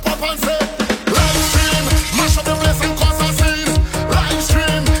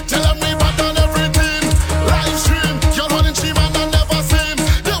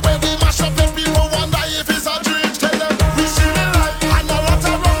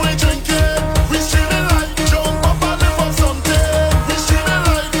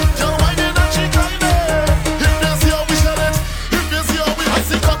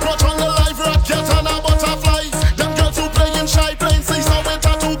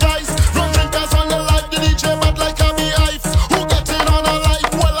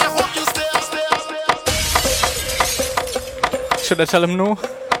 Should I tell him no?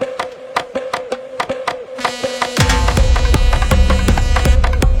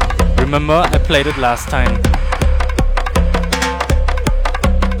 Remember, I played it last time.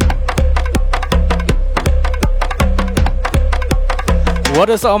 What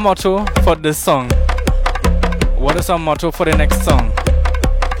is our motto for this song? What is our motto for the next song?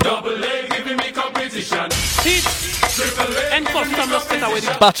 Double A giving me competition. And customers take away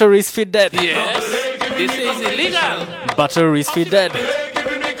the Batteries feed dead. Yes, this is illegal. Batteries feed dead.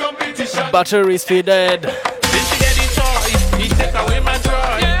 Batteries feed dead. Since she get the toy, he take away my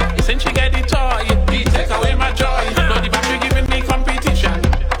joy. Since she get the toy, he take away my joy. But the battery giving me competition.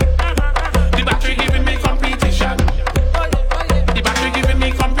 The battery giving me competition. The battery giving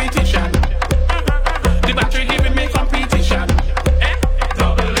me competition. The battery giving me competition.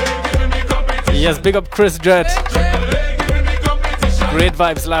 Yes, big up Chris Dredd. Great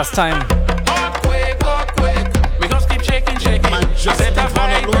vibes last time. We gonna keep shaking. Just set a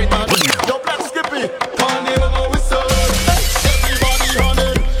vibrate. Yo, Black Skippy, carnival whistle. Everybody on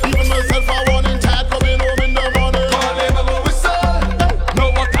it, even myself I want in tight, coming home in the morning. Carnival whistle. Know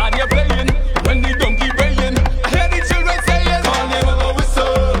what kind you're playing when the donkey braying. I hear the children saying. Carnival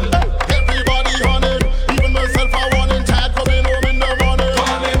whistle. Everybody on it,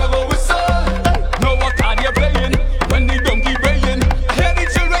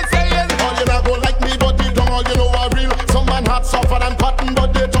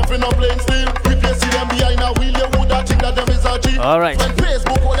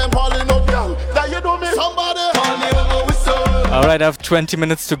 Alright, I have 20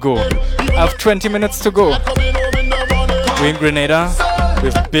 minutes to go. We're in Grenada.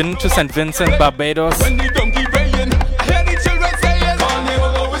 We've been to St. Vincent, Barbados.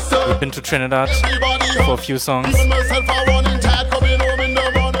 We've been to Trinidad for a few songs.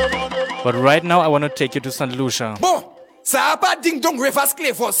 But right now, I want to take you to St. Lucia.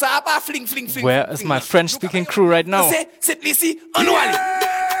 Where is my French-speaking crew right now?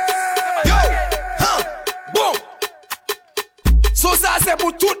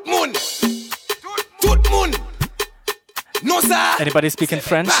 Anybody speaking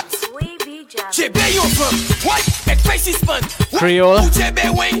French? Creole?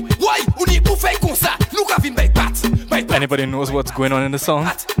 Anybody knows what's going on in the song?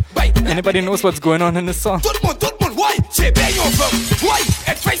 Anybody knows what's going on in the song?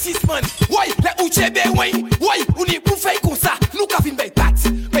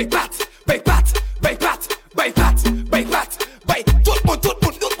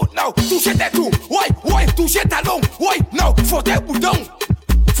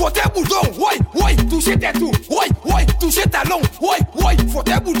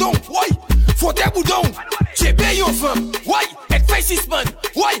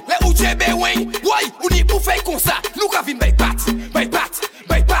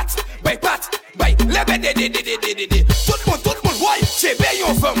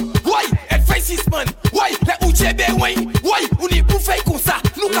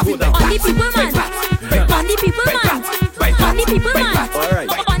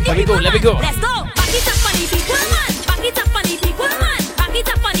 Let me go. Let's go. Back it up, funny people, man. Back it up, funny people, man. Back it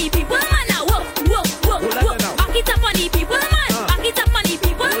up, funny people, man. Now, whoa. Back it up, funny people, man. Back it up, funny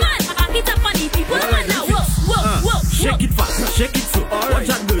people, man. Back it up, funny people, man. Now, whoa. Shake it fast, shake it slow. Watch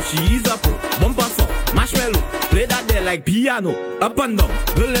that girl, she is a pro. Bumper song, marshmallow. Play that there like piano. Up and down.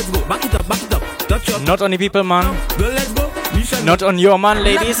 Girl, let's go. Back it up. Touch your. Not on the people, man. Girl, let's go. Not on your man,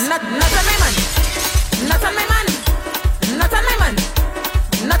 ladies. Not on my man. Not on my man. Not on my man.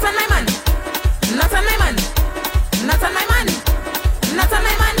 Not on my man. Not on my man. Not on my man. Not on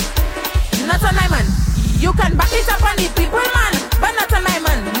my man. Not on my man. You can back it up on the people, man. But not on my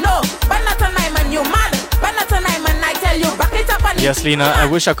man. No, but not on my man. You mad. But not on my man. I tell you, back it up on the Yes, Lena, I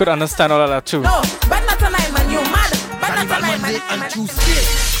wish I could understand all of that too. No, but not on my man. You mad. But not on my man. And Tuesday.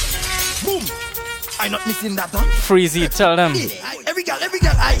 Boom. I not missing that, huh? Freezy, tell them. Every girl,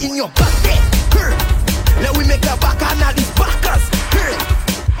 I in your back there. Let we make a back and all these backers.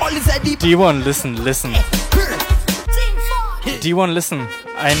 All this ID. D1, listen. D1, listen.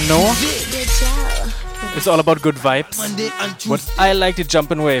 I know it's all about good vibes, but I like the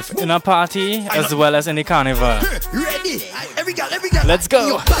jumping wave in a party as well as in the carnival. Ready? Every girl. Let's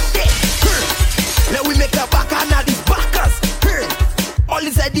go. Let we make a back and all these backers. All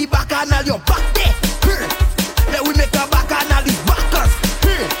this ID back and all your back there. Let we make a back and all these backers.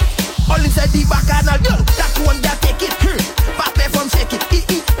 All this ID back and all girl. That one girl take it. Pape from shake it.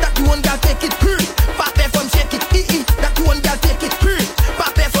 That one girl take it. Pape from shake it. That one girl take it.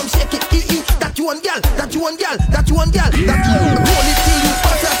 Pape from shake it. That one girl. Roll it till you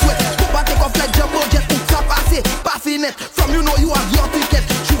pass a sweat. Go back take off like jumbo jet. Ultra passe. Passing it. From you know you have your ticket.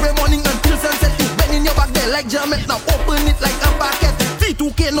 Juve morning until sunset. You bend in your back there like German. Now open it like a packet.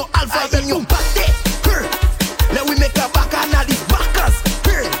 V2K no alpha then you back there. Let we make a back and all these backers.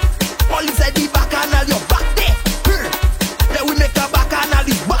 All inside the back and all your back there. Let we make a back and all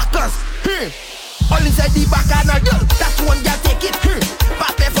these backers. All inside the back and all girl. That one girl take it.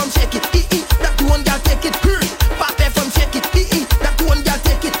 Pape from shake it. That one girl take it. Pape from shake it. That one girl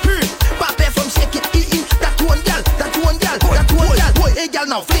take it. Pape from shake it. That one girl. Boy, hey girl,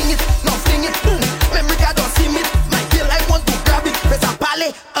 now fling it. Boom. Memory card don't see me. My girl, I want to grab it. Press a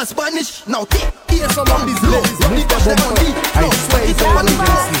palais, a Spanish. Now take. Some on these ladies, I swear it's all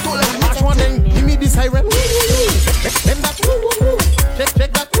match one thing, give me this siren. Bend that,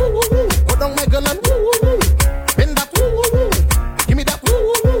 check that. Go down my girl and bend that. Give me that,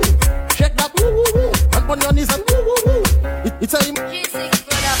 check that. And on your knees and it's a boom.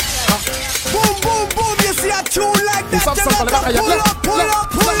 You see a tune like that. Pull up.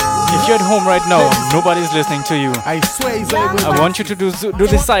 If you're at home right now, nobody's listening to you. I swear he's able. I want you to do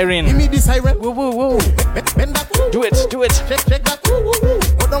the siren. Give me the siren. Whoa. Bend that. Do it. Check that. Go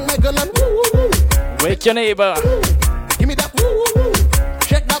down my girl and wake your neighbor. Give me that.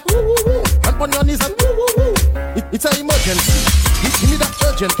 Check that. And on your knees and it's an emergency. Give me that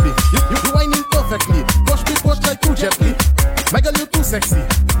urgently. You whining perfectly. Push like too gently. My girl, you too sexy.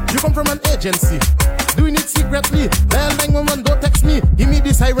 You come from an agency. Doing it secretly. Dial 911, don't text me. Give me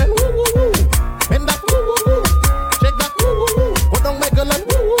the siren. Bend that. Check that. Go down my girl and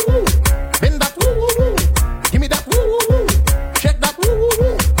bend that.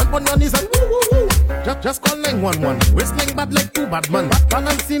 bad man.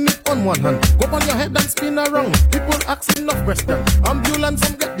 Balancing it on one hand. Go on your head and spin around. People asking enough question. Ambulance,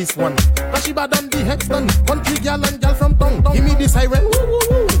 some get this one. Cause she bad on the headstand. Country girl and girl from town. Give me the siren. Woo, woo,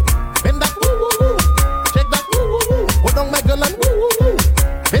 woo. Bend that. Woo, woo, woo. Check that. Woo, woo, woo. Go down my girl and woo, woo, woo.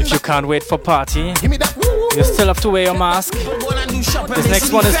 If you can't wait for party, give me that. Woo, woo, woo. You still have to wear your mask. This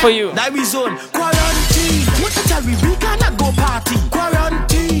next one is for you. Quarantine. What the tell we cannot go party.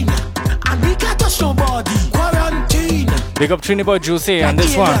 Quarantine. And we can't touch nobody. Quarantine. Big up Trini Boy Juicy and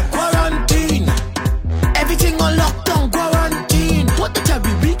this one. Quarantine. Everything on lockdown. Quarantine. What the tell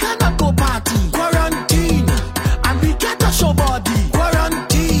we cannot go party. Quarantine. And we can't touch nobody.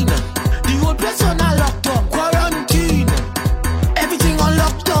 Quarantine. The whole place on a lockdown. Quarantine. Everything on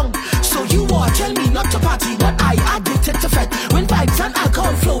lockdown. So you want tell me not to party, but I addicted to fat. When vibes and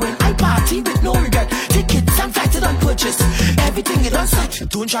alcohol flowing, I party with no regret. Tickets and flights and purchase. Everything is on set.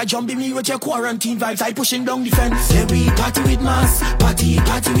 Don't try jumping me with your quarantine vibes. I pushing down the fence. Let we party with mass. Party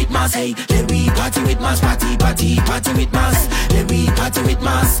with mass. Hey, let we party with mass. Party with mass. Let we party with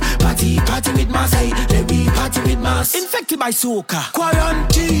mass. Party with mass. Hey, let we party with mass. Infected by soca.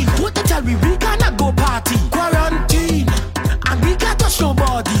 Quarantine. What the tell we cannot go party. Quarantine. And we can't touch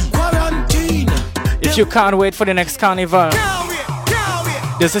nobody. Quarantine. If you can't wait for the next carnival,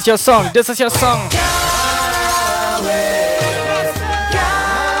 this is your song. This is your song.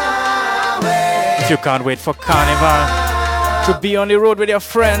 If you can't wait for carnival, to be on the road with your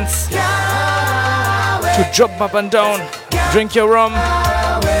friends, to jump up and down, drink your rum,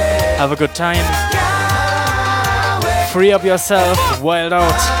 have a good time, free up yourself, wild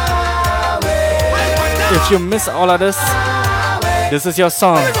out. If you miss all of this, this is your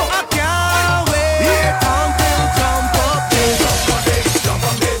song.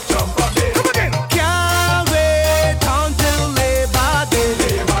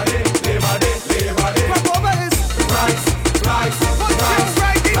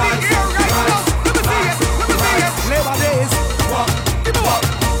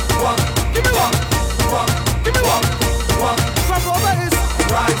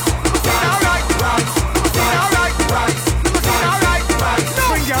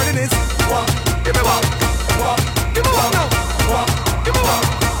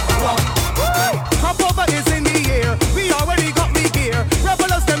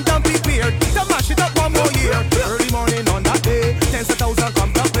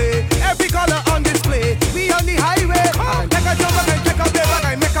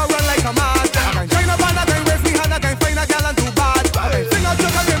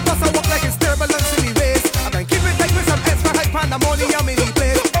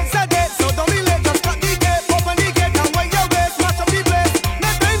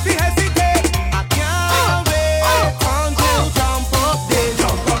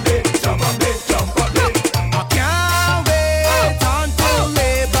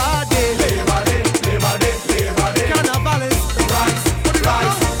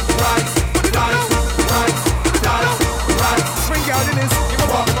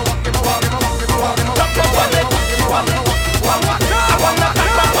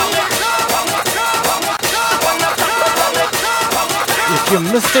 You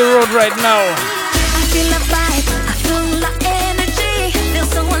missed the road right now. I feel the vibe, I feel the energy, feel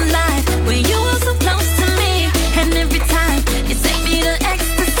so alive when you are so close to me. And every time you take me to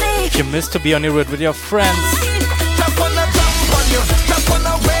ecstasy. If you missed to be on the road with your friends,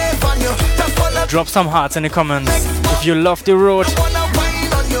 drop some hearts in the comments. If you love the road,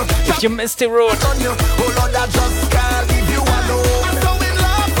 if you missed the road.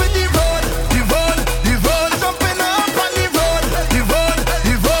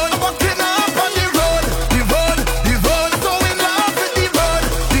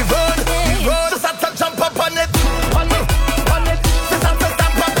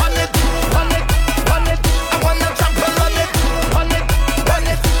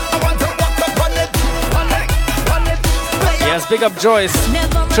 Big up Joyce,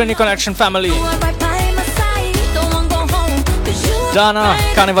 Trini Connection family, Dana,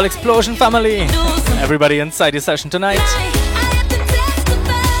 Carnival Explosion family, everybody inside the session tonight.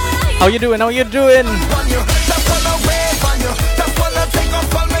 How you doing? How you doing?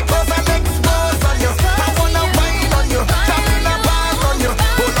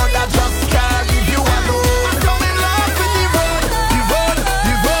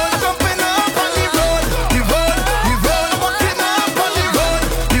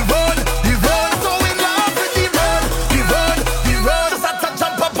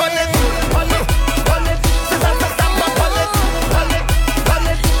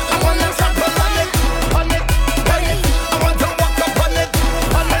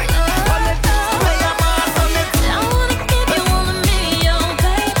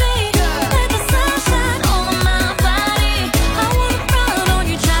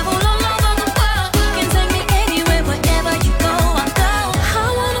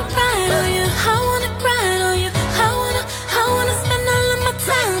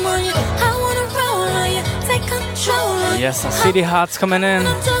 Yes, I see the hearts coming in.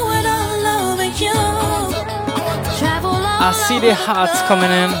 I see the hearts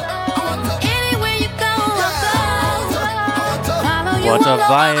coming in. What a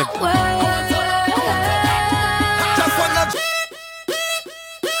vibe.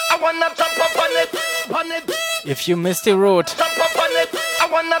 If you missed the road,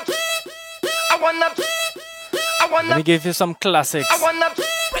 let me give you some classics.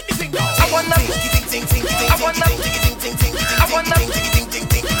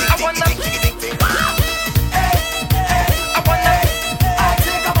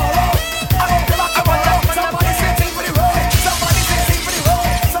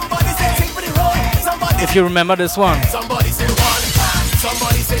 If you remember this one.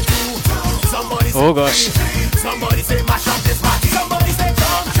 Oh gosh.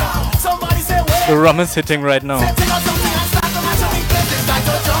 The rum is hitting right now.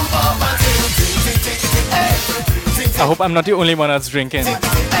 I hope I'm not the only one that's drinking.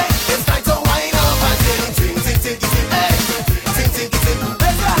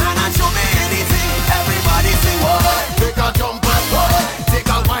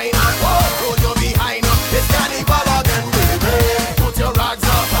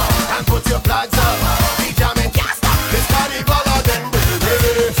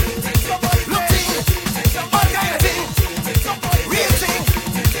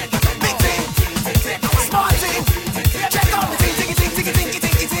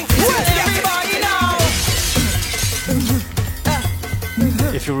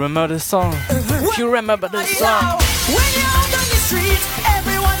 If you remember this song, if you remember this song. When you're out on the street,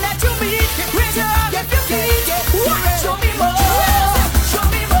 everyone that you meet, raise your hand if you need it. Show me more, show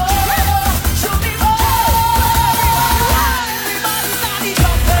me more, show me more. Everybody start the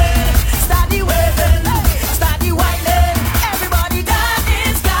jumping, start the waving, start the whining. Everybody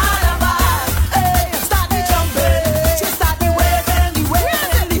dancing carnival. Start the jumping, start the waving, the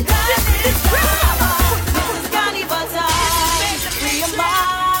waving, the dancing. It's carnival. It's carnival time. Free your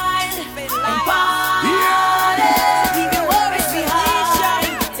mind and party. Leave your worries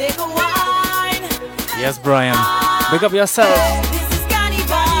behind. Take a wine. Yes, Brian. Pick up yourself. This is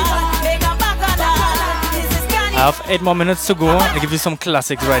carnival. Make a bacchanal. This is carnival. I have 8 more minutes to go. I'll give you some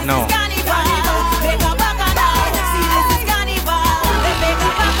classics right now. Carnival. Make a bacchanal. See, this is carnival. Make a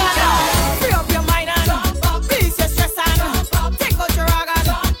bacchanal. Free up your mind and release your stress and take out your rag and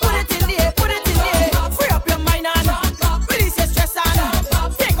put it in the air, put it in the air. Free up your mind and release your stress and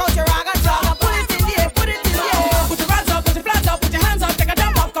take out your rag and put it in the air, put it in the air. Put your hands up, put your flags up, put your hands up, take a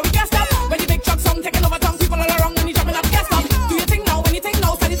jump up, 'cause we can't stop. When the big truck song taking over town, people all around when you jumping up, can't stop. Do you think now? When you think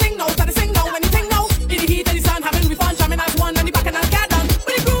now, start to sing now, start to sing now. When you think now, in the heat of the sun, having we fun, jamming as one, and the back and the cat down.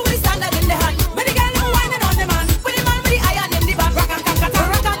 With the groove, with the standard in the hand, with the girl whining on the man, with the man with the iron in the back, rock and tankata,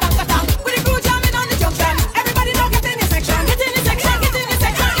 rock and tankata. With the crew jamming on the junction, everybody now get in the section, get in the section, get in the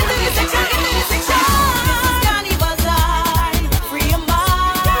section, get in the section, get in the section. This is carnival time, free your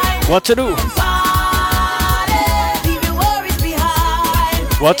mind. What to do? Party, leave your worries behind.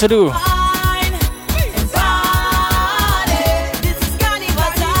 What to do? Wine and party. This is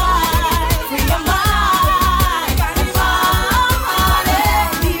carnival time. Free your mind and party.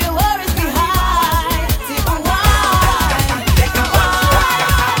 Leave your worries behind. Take a wine.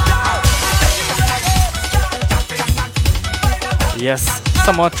 Yes,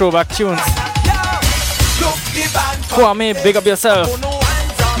 some more throwback tunes. Kwame, big up yourself.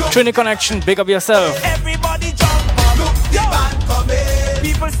 Trini Connection, big up yourself. Everybody jump up. Look the band coming.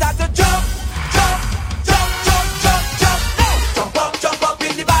 People start to jump, jump, jump, jump, jump, jump. Jump up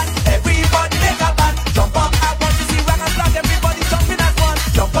in the band. Everybody make a band. Jump up. I want to see Rag and Flag. Everybody jumping as one.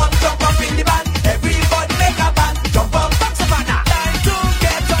 Jump up in the band. Everybody make a band. Jump up, Savannah. Time to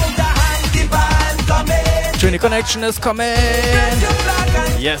get out the hand. The band coming. Trini Connection is coming. Raise your flag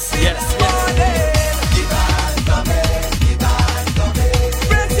and Yes, yes, yes. the band coming. The band coming.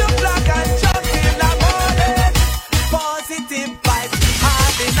 Raise your flag and jump in the morning. Positive vibes,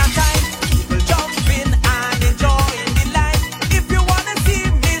 having a time. People jumping and enjoying the life. If you wanna see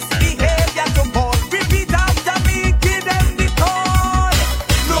misbehavior to call, repeat after me, give them the call.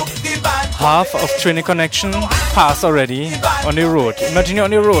 Look the band. Half of Trini Connection passed already on the road. Imagine you're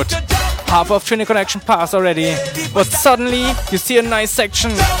on the road. Half of Trini Connection passed already. But suddenly, you see a nice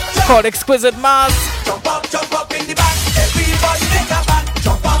section called Exquisite Mass. Jump up in the band. Everybody make a band.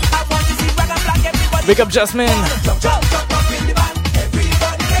 Jump up, I want to see Rag and Flag. Everybody Big up Jasmine. jump up in the band.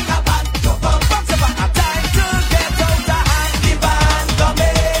 Everybody make a band. Jump up, Savannah. Time to get out the hand. The band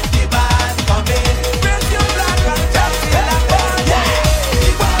coming. The band coming. Raise your flag and jump in the band.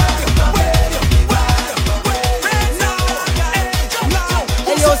 The band coming. Raise your flag and jump now.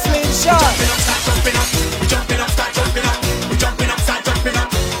 Hey, yo, Slim Shot. Jumping up, start jumping up. We jumping up, start jumping up.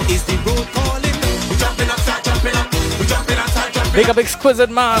 Big up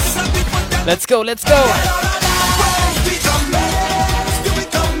Exquisite Mars. Let's go, let's go.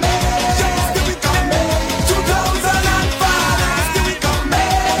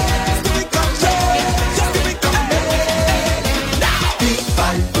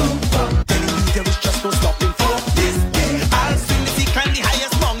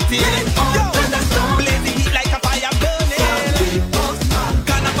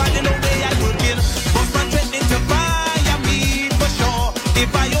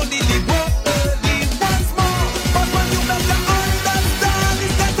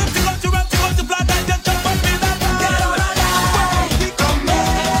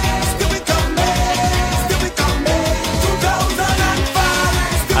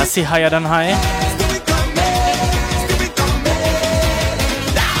 I see higher than high.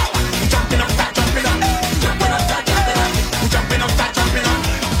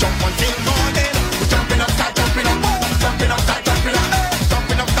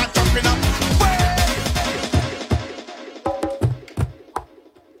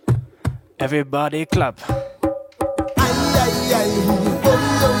 Everybody clap.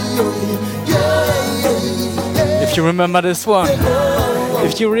 If you remember this one.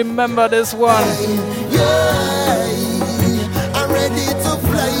 If you remember this one. I'm ready to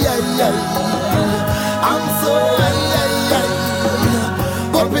fly. I'm so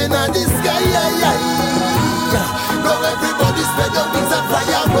up in the sky. Now everybody spread your wings and fly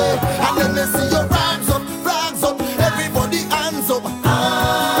away. And let me see your flags up, everybody hands up.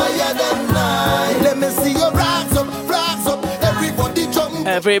 Higher than high. Let me see your flags up, everybody jump.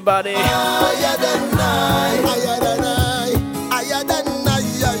 Everybody. Higher than high, higher than high, higher than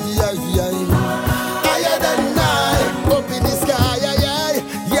higher than high. Up in the sky,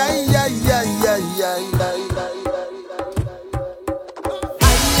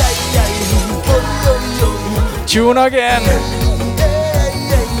 Tune again.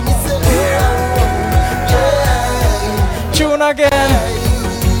 Tune again.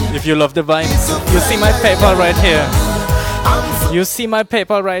 If you love the vibes, you see my PayPal right here. You see my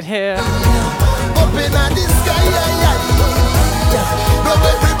PayPal right here. Up in the sky, now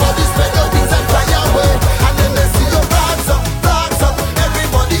everybody spread your wings and fly away. And then they see your flags up,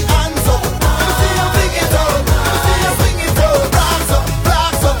 everybody hands up. Let me see you bring it up, let me see you swing it up.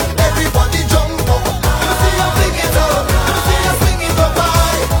 Flags up, everybody jump up. Let me see you bring it up, let me see you swing it up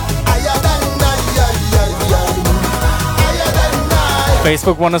high. Higher than higher than high.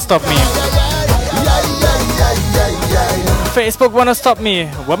 Facebook wanna stop me. Facebook wanna stop me.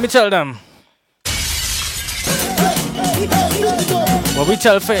 What me tell them? What we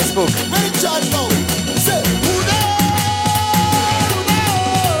tell Facebook?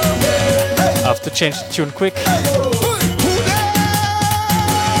 I have to change the tune quick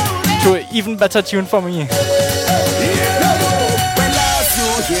to an even better tune for me. When last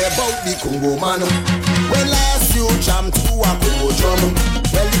you hear about the Congo man, when last you jam to a Congo drum,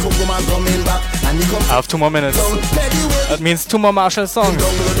 well the Congo man coming back and he comes. I have 2 more minutes. That means 2 more Marshall songs.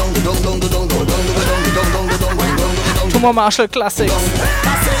 2 more Marshall classics. I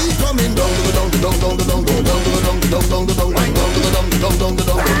say he coming down,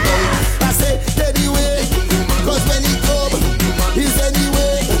 I say steady way, 'cause when he come, he's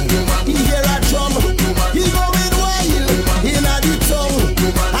anyway. He hear a drum, he going wild in a the tongue,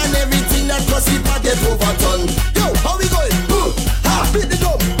 and everything that cross him get overturned. Yo, how we going? Beat the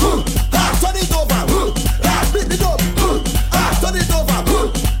drum, turn it over, beat the drum, turn it over,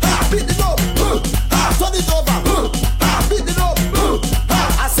 beat the drum, turn it over, beat the drum.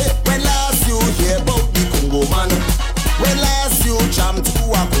 I say when last you hear about the Congo man, when last you jam to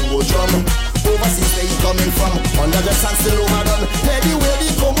a Congo drum, overseas where he coming from, under the sun still overdone. Ready where the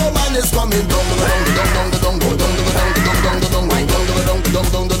Congo man is coming down.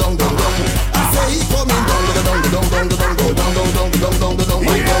 I say he coming down.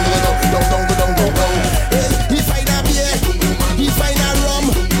 He find a beer, he find a rum.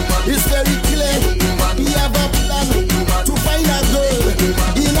 It's very clear. He have a plan to find a girl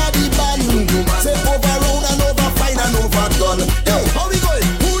in a the band. Say over round and over, find and overdone. Yo, how we going?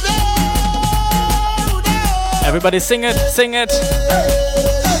 Everybody sing it, sing it,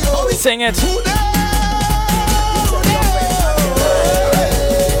 sing it.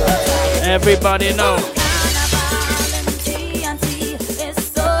 Everybody know.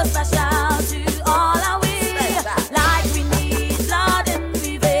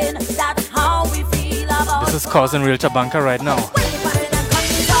 This is causing real tabanka right now.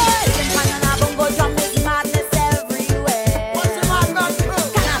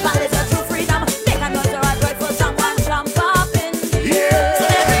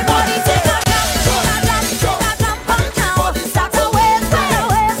 Start away.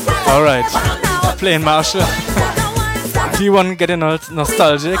 Alright, playing Marshall. Do you want to get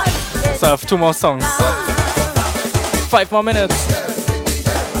nostalgic? So I have 2 more songs. 5 more minutes.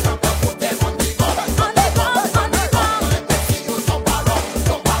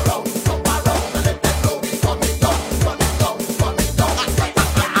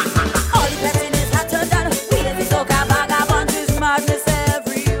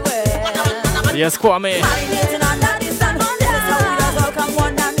 Yes, Kwame.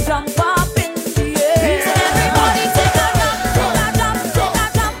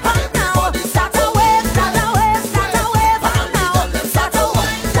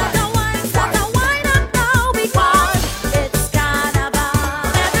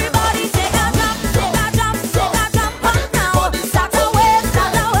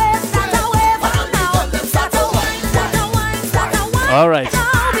 All right.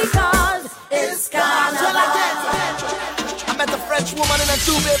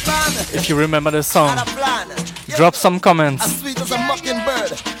 If you remember the song, drop some comments. As sweet as a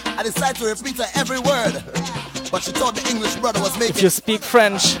mockingbird, I decided to repeat her every word. But she thought the English brother was making. If you speak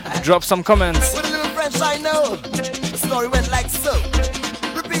French, drop some comments. With a little French I know, the story went like so.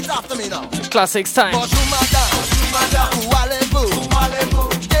 Repeat after me now. Classics time. Bonjour madame, où allez-vous?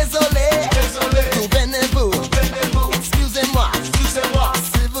 Désolé, où venez-vous? Excusez-moi,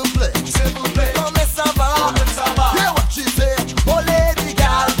 s'il vous plaît. Comment ça va? Hear what she say. Oh lady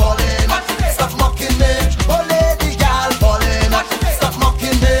gal ballin', stop mocking me. Oh lady gal ballin', stop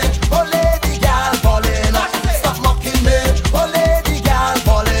mocking me. Oh lady gal ballin', stop mocking me. Oh lady gal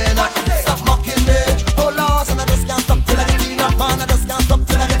ballin', stop mocking me. Oh Lord, and I just can't stop till I get enough. Man, I just can't stop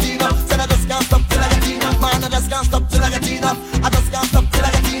till I get enough. Said I just can't stop till I get enough. Man, I just can't stop till I get enough. I just can't stop till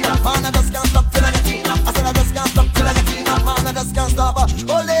I get enough. Man, I just can't stop till I get enough. I said I just can't stop till I get enough. Man, I just can't stop.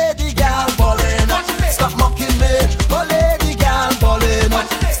 Oh lady gal ballin', stop mocking me. Oh lady gal ballin',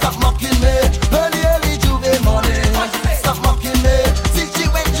 stop mocking me. Early, early Juve morning, stop mocking me. See she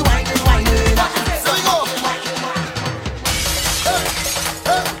when you whining. So we go.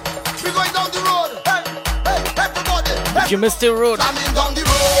 We going down the road. Hey, everybody. If you missed the road, Coming down the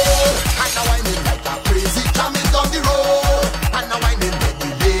road, and now I'm in like a crazy. Coming down the road, and now I'm in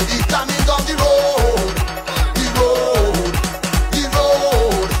many lady. Coming down the road, the road, the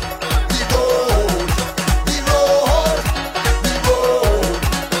road, the road, the road, the road,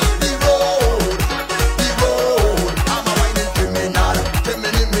 the road, the road. I'm a whining criminal,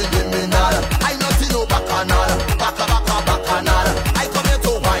 criminal. I not no bacchanal, bacchanal. I come here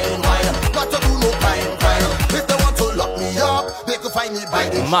to wine, not to do no crime. If they want to lock me up, they could find me by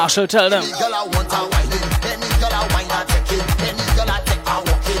the Marshall, tell them. any girl I want a whining, any girl I wine a taking, any girl I take a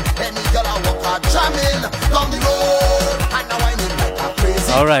walking, any girl I walk a jamming down the road, and now I'm in like a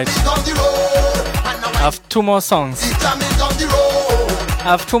crazy. All right. Down the road, and now I have 2 more songs. I'm jamming down the road, I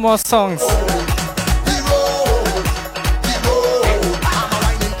have 2 more songs. the road. I'm a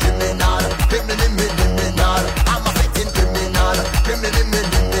whining criminal, criminal. I'm a fighting criminal.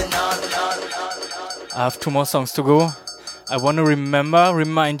 I have 2 more songs to go. I want to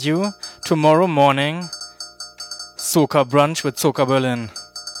remind you, tomorrow morning, Soca Brunch with Soca Berlin.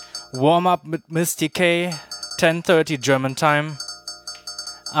 Warm up with Misty K, 10:30 German time.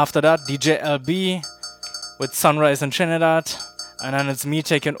 After that, DJ LB with Sunrise in Trinidad. And then it's me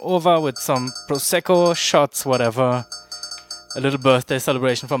taking over with some Prosecco, shots, whatever. A little birthday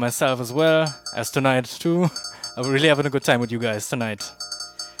celebration for myself as well, as tonight too. I'm really having a good time with you guys tonight.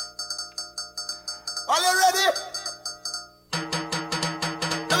 Are you ready?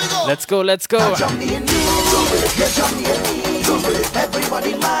 Here we go. Let's go, let's go.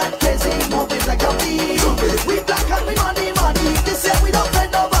 Everybody mad, crazy, moving like a bee. We black and we money. This year we don't play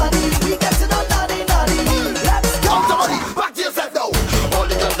nobody. We get to know naughty. Let's go. Somebody, back to yourself now. All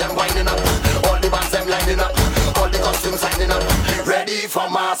the girls them winding up, all the bands them lining up, all the costumes signing up, ready for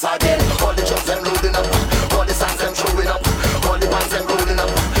mass again. All the jobs them loading up, all the songs them showing up, all the bands them rolling up,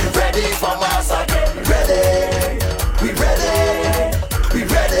 ready for mass again. We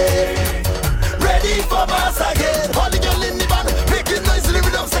ready for mass again. All the girls in the band making noise in the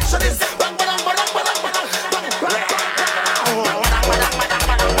rhythm section is bang bang bang bang bang bang bang.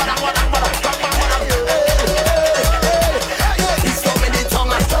 He's so many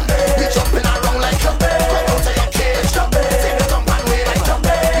tongues, we jumping around like jumping. Come out of your cage, jumping. Take the jump and way like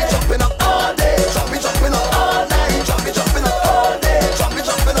jumping. We jumping up all day, jumping up all night, jumping up all day, jumping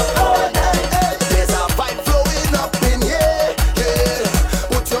up all night. There's a vibe flowing up in here, yeah.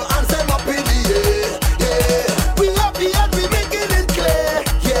 Put your hands them up in the air, yeah. We love the end, we making it clear,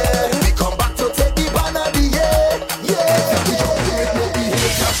 yeah. We come back to take the banner the air, yeah. We jump with no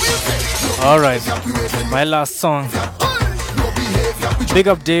behavior, we say. Alright, my last song. Big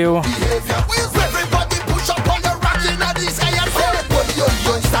up Deo. Everybody push up on the rock in this air.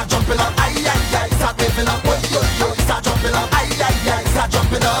 Start jumping up, aye, aye, aye. Start waving up, start jumping up, aye, aye, aye. Start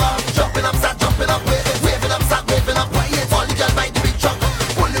jumping up, start jumping up, waving up, start waving up. All the girls mind the big truck,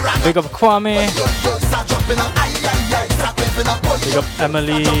 pull the rock. Big up Kwame. Start jumping up, aye, aye, aye. Start waving up, big up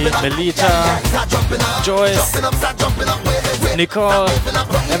Emily, Melita, Joyce, Nicole,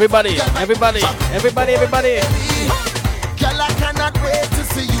 everybody. Girl, I cannot wait to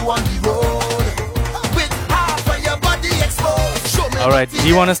see you on the road with half of your body exposed. Alright,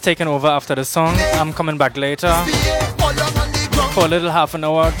 D1 is taking over after the song. I'm coming back later for a little half an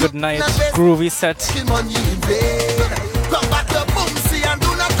hour. Good night, groovy set.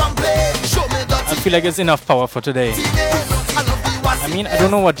 I feel like it's enough power for today. I mean, I don't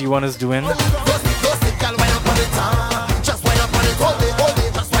know what D1 is doing.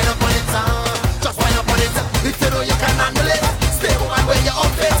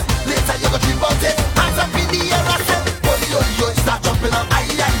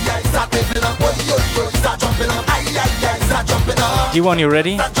 D1, you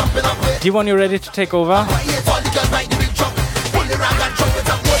ready? D1, you ready to take over?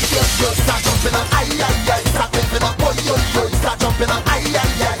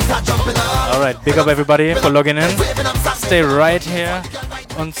 Alright, big up everybody for logging in. Stay right here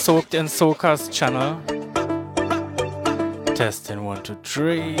on Soaked in Soca's channel. Testing 1, 2,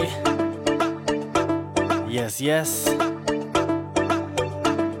 3. Yes. Yes.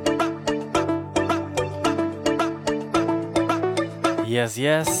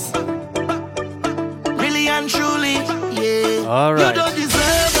 Really and truly, yeah. Alright. You don't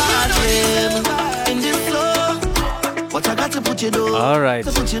deserve a dream in this flow. But I got to put you down. Alright.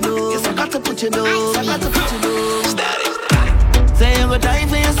 Yes, I got to put you down. Say you go die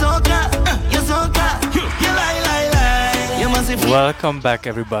for your soca. Your soca. You lie. You must be Welcome back,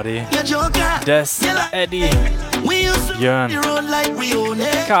 everybody. your joker. Des, Eddie, We used to Jörn, the road like we own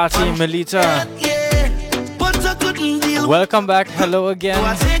it. Kati, Melita. Yeah. But I couldn't deal Welcome back. Hello with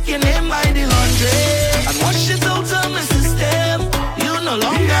again. taking him by the laundry and wash it out of my system. You no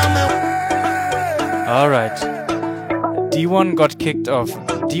longer me. Alright. D1 got kicked off.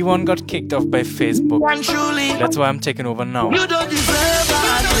 D1 got kicked off by Facebook. And truly, That's why I'm taking over now. you don't deserve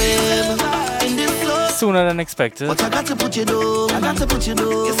a dream in this flow. Sooner than expected. But I got to put you down. Yes, I got to put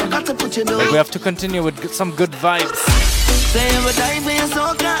you down. But we have to continue with some good vibes. Say you go die for your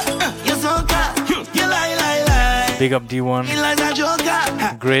soca. Your soca. You lie. Big up D1. You like a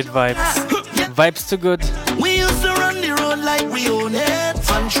joker. Great vibes. Vibes too good. We used to run the road like we own it.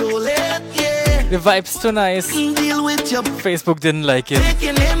 Control it, yeah. The vibes too nice. Deal with your Facebook didn't like it.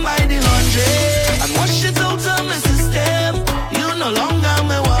 taking him by the laundry and wash it out of my system. You no longer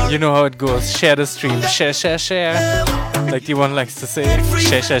me worry. You know how it goes. Share the stream. Share. Like D1 likes to say.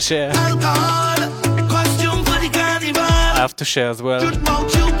 Share. Alcohol, costume for the carnival. I have to share as well.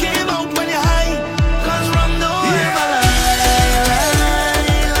 Mouth you came out when you're high. 'Cause rum don't ever lie.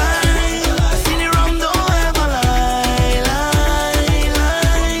 See the rum don't ever lie.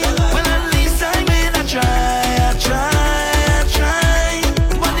 Well, at least I made a try.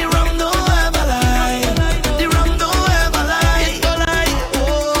 But the rum don't ever lie. The rum don't ever lie. It don't lie.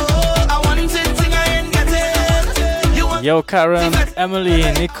 Oh, I want it, thing I ain't get it. You want Yo, Karen, Emily,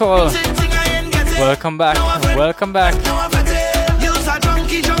 Nicole. it, thing I ain't get it. Welcome back. Welcome back. You's a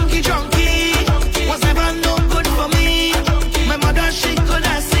junkie. Was never no good for me. My mother, she could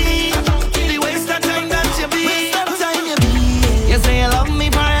have seen the waste of time that you be. You say you love me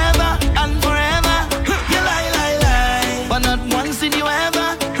forever and forever. You lie. But not once did you ever.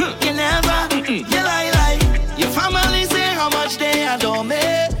 You never. You lie. Your family say how much they adore me.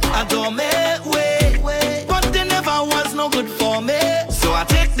 Wait. But they never was no good for me. So I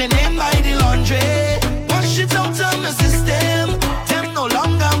take the name by the laundry. Wash it out of my system. Them no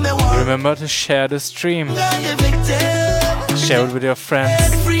longer me worry. Remember to share the stream. I'm the victim. Share it with your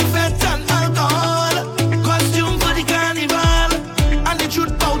friends. Free fat and alcohol. Costume for the carnival. And the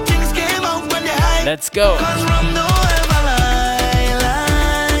truth about things came out when they hide. Let's go. 'Cause rum don't ever lie.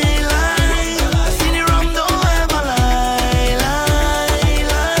 See the rum don't ever lie.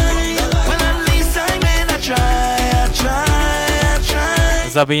 Well, at least I made a try.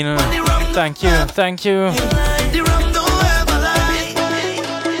 Sabine, thank you. The rum don't ever lie.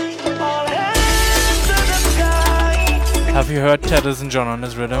 Have you heard Teddy and John on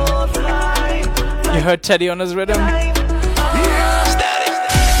his rhythm? You heard Teddy on his rhythm? Look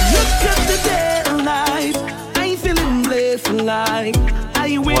at the day and night. I feeling blessed like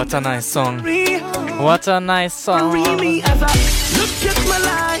I win. What a nice song. What a nice song. Me as I look at my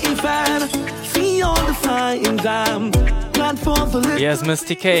life and see all the signs I'm glad for the Yes, Miss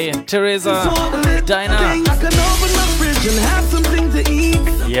TK, Teresa, Dinah. I can open my fridge and have something to eat.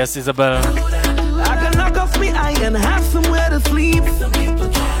 Yes, Isabel. I can knock off me eye and have somewhere to sleep.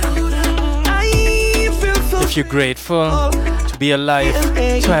 I feel so If you're grateful to be alive,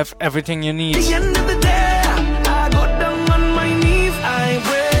 to have everything you need. At the end of the day, I go down on my knees. I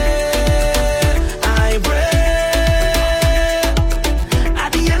pray, I pray.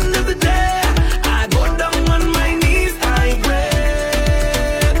 At the end of the day, I go down on my knees. I pray,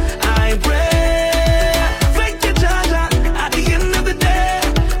 I pray. Thank you, Jaja. At the end of the day,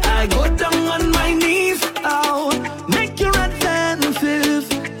 I go down on my knees. Oh, make your advances,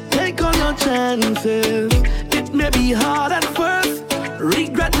 take all your chances. It may be hard at first,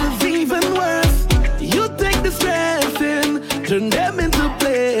 regret is even worse. You take the stress in, turn them into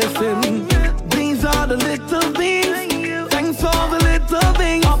blessings. These are the little things, thanks for the little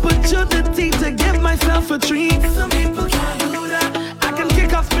things. Opportunity to give myself a treat. Some people can't do that. I can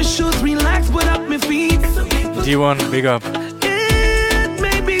kick off my shoes, relax, put up my feet. D1, big up. It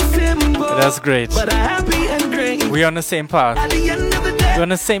may be simple, That's great. but I'm happy and great. We're on the same path. At the end of the day, We're on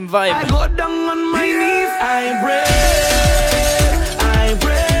the same I vibe. go down on my knees. I pray, I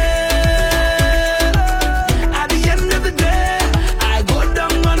pray. At the end of the day, I go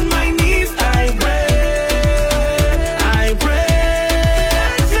down on my knees. I pray, I pray.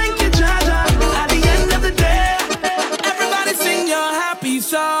 Thank you, Jaja. At the end of the day, everybody sing your happy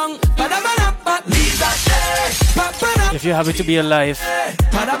song. Ba-da-ba-da-ba, leave that day. Ba-ba-da, If you're happy to be alive,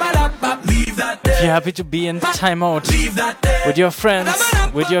 ba-da-ba-da-ba, leave that if day. you're happy to be in timeout Leave that day. with your friends,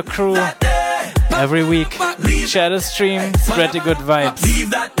 with your crew, every week, share the stream, spread the good vibes. Leave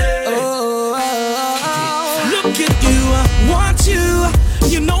that day. Look at you, want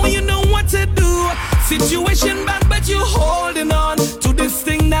you know what to do. Situation bad, but you holding on to this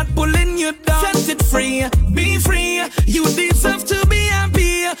thing that pulling you down. Set it free, be free. You deserve to be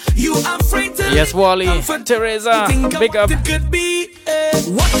happy. You afraid to Yes, Wally, comfort. Teresa, Think of big what up. it could be.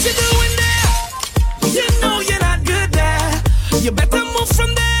 What you doing there? You know you're not good there. You better move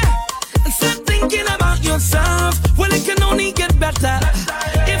from there and start thinking about yourself. Well, it can only get better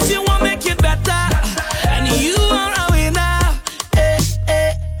if you want to make it better. And you are a winner.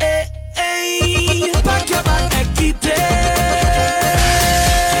 Pack your bag and keep it.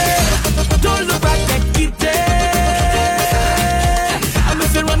 Don't look back and keep it. I'm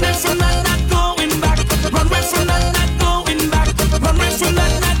if you're running from that, not going back. Run away from that, not going back. Run away from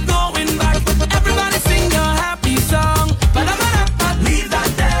that, not going back. Everybody sing your happy song. Ba-da-ba-da-ba, leave that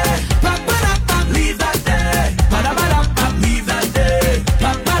day. Ba-ba-da-ba, leave that day. Ba-da-ba-da-ba, leave that day.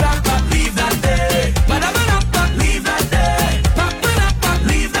 Ba-ba-da-ba, leave that day. Ba-da-ba-da-ba, leave that day. Ba-ba-da-ba,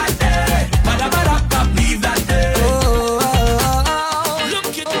 leave that day. Ba-da-ba-da-ba, leave that day.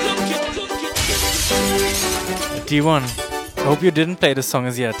 Look it, look it, look it. D1, I hope you didn't play the song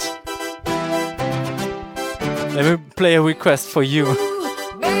as yet. Let me play a request for you.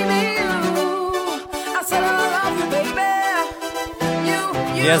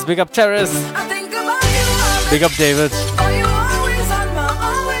 Yes, big up Terrace. Big up David.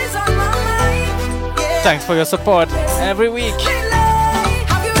 Thanks for your support every week.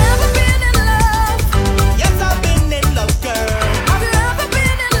 Yes, I've been in love, girl. Have you ever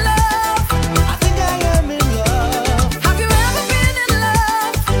been in love? I think I am in love. Have you ever been in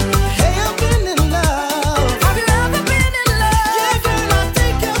love? Hey, I've been in love. Have you ever been in love? Yeah, girl, I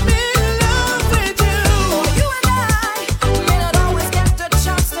think I've been in love with you. You and I may not always get the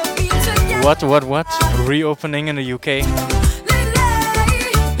chance to be together. What? Reopening in the UK.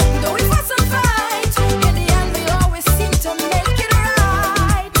 Though we fuss and fight, in the end we always seem to make it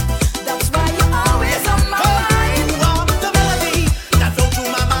right. That's why you're always on my mind. You are the melody that flows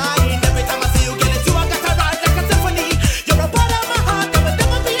through my mind. Every time I see you, get it, you I got to ride like a symphony. You're a part of my heart, never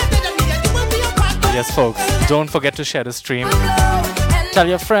will be a bit of me, and you will be a part of Yes, folks, don't forget to share the stream. Tell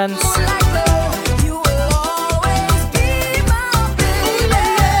your friends.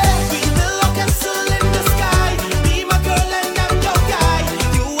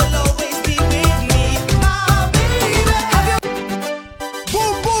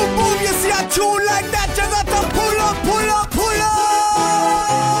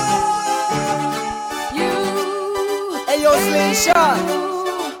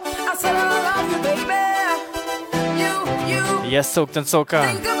 Yes, Soaked and Soca.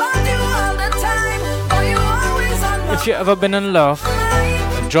 If you ever been in love,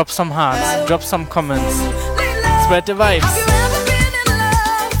 drop some hearts, drop some comments, spread the vibes.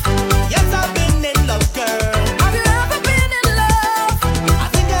 Yes, I've been in love, girl. Have you ever been in love? I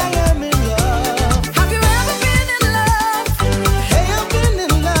think I am in love. Have you ever been in love? Hey, I've been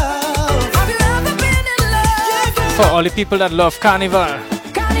in love. Have you ever been in love? Yeah, girl, For all the people that love carnival.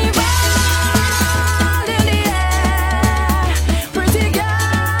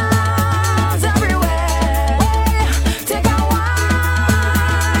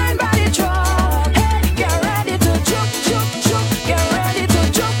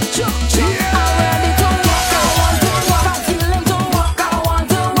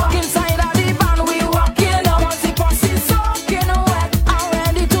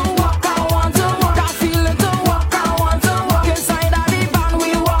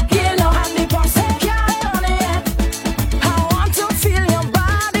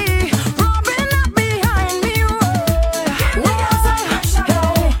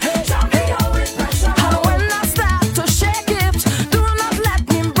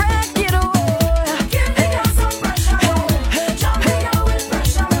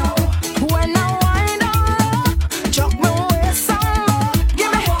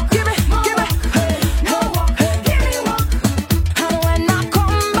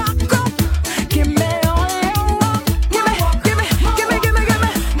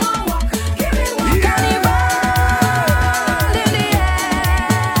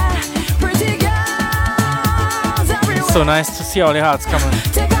 So nice to see all the hearts coming.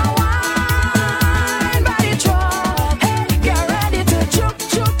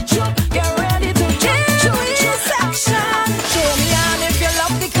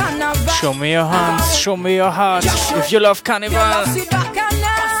 Show me your hands, show me your heart if you love carnival.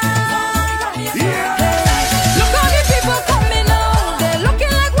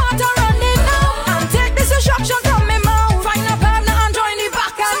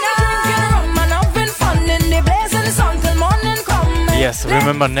 Yes,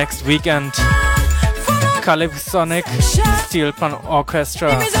 remember next weekend, Calypsonic, Steel Pan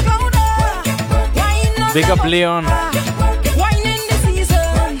Orchestra. Big up Leon.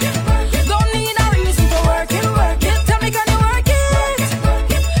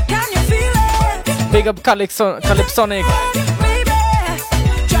 Big up Calypsonic.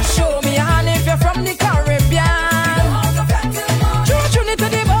 Just show me your hand if you're from the Caribbean.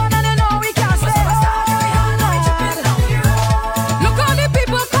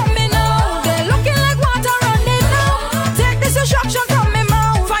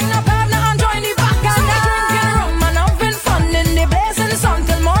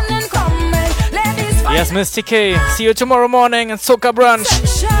 Yes, Misty K. See you tomorrow morning at Soca Brunch.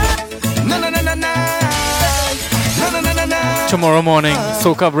 Tomorrow morning,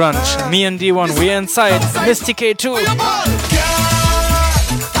 Soca Brunch. Me and D1, we're inside. Misty K too.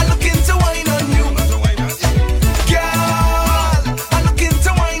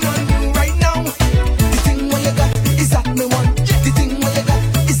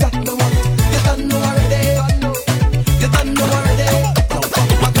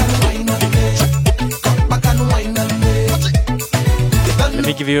 Let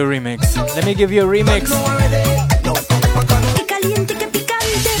me give you a remix. Let me give you a remix.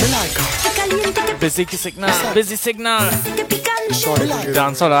 Busy signal, busy signal.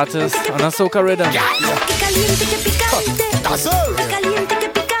 Dancehall artist on a soca rhythm.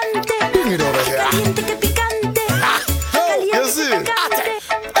 Bring it over here. You see?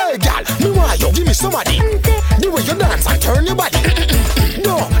 Hey, girl, me want you give me somebody. The way you dance and turn your body.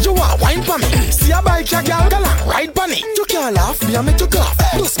 No, you want wine for me. See a bike, your girl, girl, ride for me. You can't laugh, me I make you cough.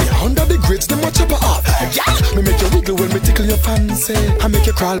 Plus me under the grades, them watch up off. Yeah, me make you wiggle when me tickle your fancy. I make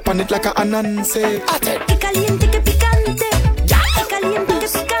you crawl on it like a anansi. Caliente que picante. Caliente que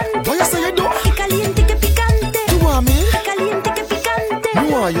picante. What you say you do? Caliente que picante. You want me? Caliente que picante. Me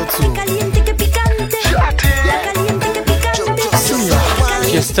want you too. Caliente que picante. Caliente que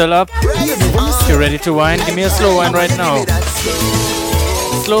picante. You're still up? You're ready to wine? Give me a slow wine right now.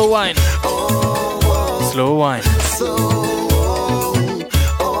 Slow wine. Slow wine.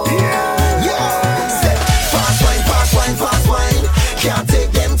 Fast wine. Can't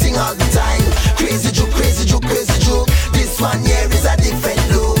take them thing all the time. Crazy juke. This one here is a different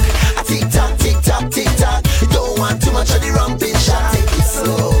look. A tick tock. You don't want too much of the ramping shot. Take it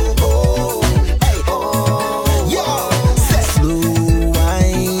slow. Slow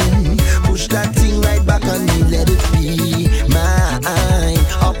wine. Push that thing right back on me. Let it be mine.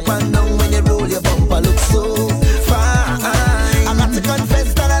 Up and down when you roll your bumper look so fine. I got to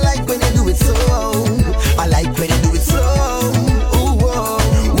confess that I like when you do it slow. I like when you do it slow. Ooh,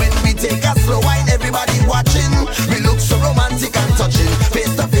 when we take a slow wine, everybody watching. We look so romantic.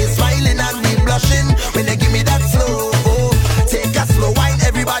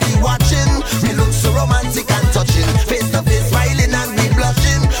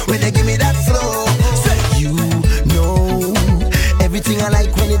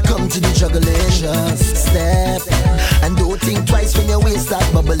 like when it comes to the juggling. Just step and don't think twice when your waist start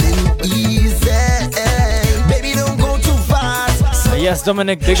bubbling. Easy, baby, don't go too fast. Yes,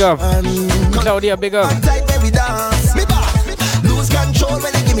 Dominic, big up. Claudia, big up. Tight when we dance. Me back. Lose control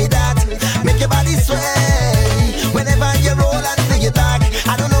when you give me that. Make your body sway. Whenever you roll and bring it back,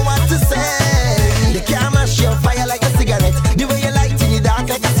 I don't know what to say. You can't mash your fire like a cigarette. The way you light in the dark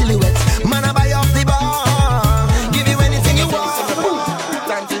like a silhouette. Man, I buy off the bar. Give you anything you want.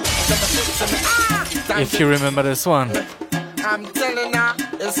 If you remember this one. I'm telling ya,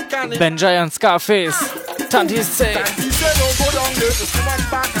 it's canny. Benjai and Scarface. Tanti say. Tanti say don't go down there, it's too much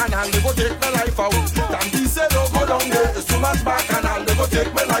back and I'll go take my life away. Tanti say don't go down there, it's too much back and I'll go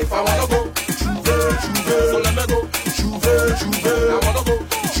take my life. I wanna go, Juve, so let me go, Juve. I wanna go,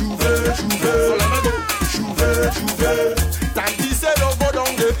 Juve, so let me go, Juve. Tanti say don't go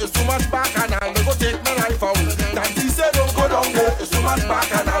down there, it's too much back and I'll go take my life away. Tanti say don't go down there, it's too much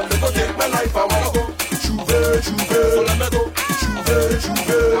back and I'll go take my life. I wanna go, Juve, so let me go, Juve. I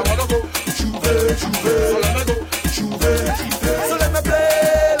wanna go, Juve, so let me go, Juve. So let me play.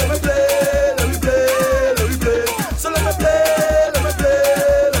 So let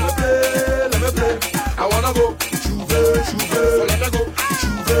me play. I wanna go, Juve. So let me go,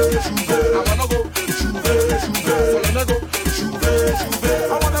 Juve. I wanna go, Juve. So let me go, Juve.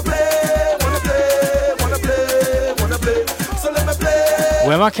 I wanna play. So let me play.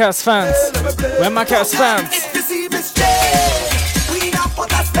 Where my Cats fans? Where my Cats fans? If you see me straight, we not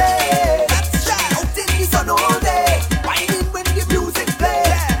put us play. Out in the sun all day, whining when the music play.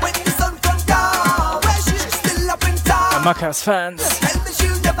 When the sun comes down, well, she's still up in town. Where my Cats fans? Tell me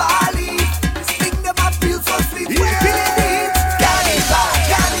she'll never leave. This thing never feels so sweet. We feeling it.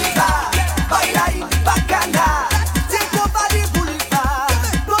 Carnival, bailar bacana. Take over the boulevard.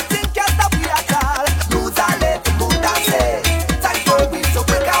 Don't think that we are called. Lose our let the moon dance. Time for we to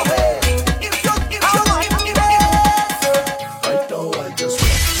break away. If you right now I just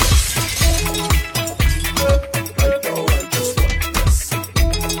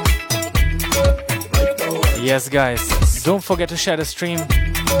Yes, guys. Don't forget to share the stream.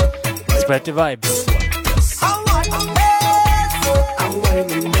 Spread the vibes.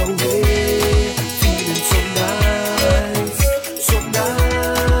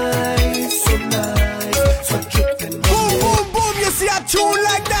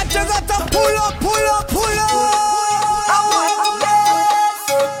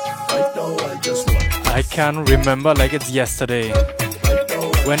 I can remember like it's yesterday.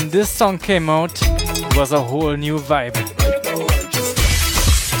 When this song came out, it was a whole new vibe.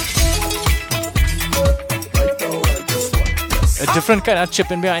 A different kind of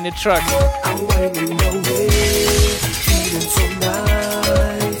chipping behind the truck.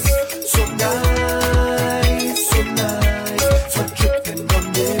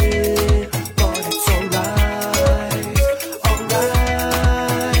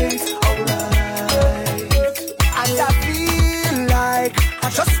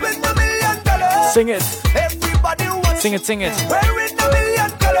 Sing it. Everybody wants Sing it. wearing a million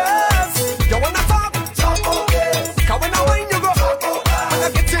colors. You wanna talk? Cause when I wine you go. When I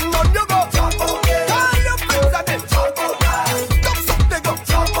get in on you go. Call your friends and then come some they go.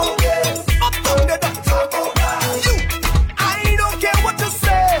 Up down they go. You, I don't care what you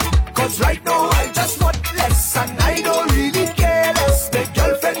say. Cause right now I just want less and I don't really care less. The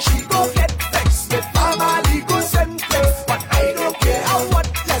girlfriend she go get vexed. The family go send text. But I don't care I want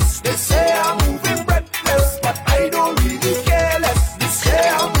less. They say I'm moving breathless, but I don't really care less. They say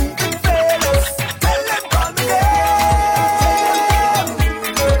I'm moving fearless. Tell them call me again.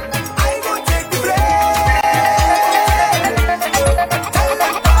 I won't take the blame. Tell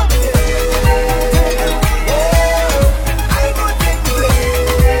them call me again. I won't take the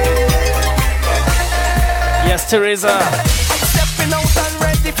blame. Yes, Teresa. Stepping out and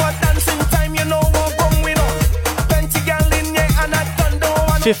ready for dancing time, you know what going on. 20 gal in here and I done the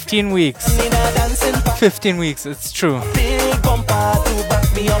one. 15 weeks. 15 weeks, it's true. Big bumper to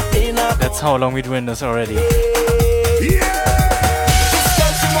back me up in a That's how long we're doing this already. This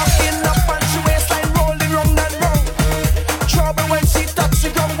girl, she walking up and she waistline rolling round and round. Trouble when she touch the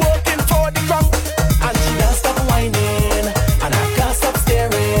ground, working for the ground. And she can't stop whining, and I can't stop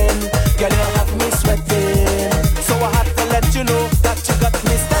staring. Girl, you have me sweating. So I had to let you know that you got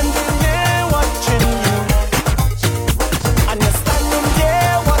me standing there watching you. And you're standing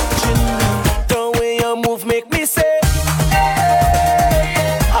there watching me. The way you move make me say,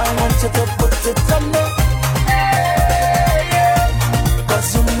 I want you to put it on me. Cause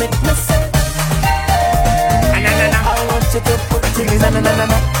you make me say, I want you to put it on me.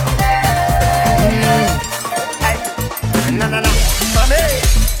 Mommy,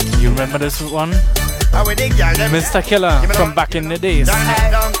 Remember this one? How we dig, girl, them? Mr. Killer from back in the days.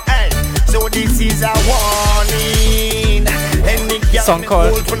 Hey. So this is a warning. Any girl Song me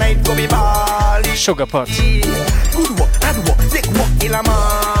called hold tonight go be balling. Sugar Pot. Good work, hard work, take work till a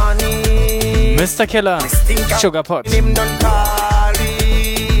morning. Mr. Killer, Sugar Pot. Him done calling.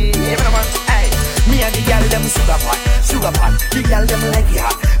 Hey, me and the girl them sugar pot. The girl them like it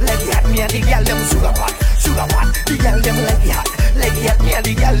hot. Me and the girl them sugar pot. The girl them like it hot. Me and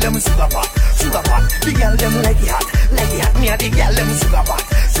the girl them sugar pot. The girl them like it hot. Me and the girl them sugar pot.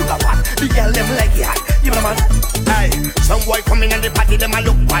 The girl them like it hot. You know man. Hey, some boy coming and the party them a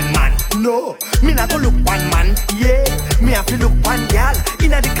look one man. No, me not go look one man. Yeah, me have to look one girl.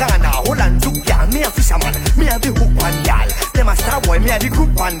 Inna the corner, hold on to girl. Me a fisherman. Me have the hook one girl. Them a star boy. Me have the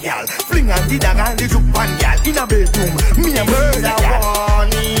group one girl. Fling and the dagger and the juke one girl. Inna bedroom, me a murder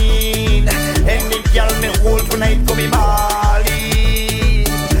warning. Any girl me hold tonight go be balling.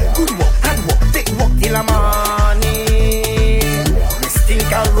 Good work, hard work, take work till a morning. Me stink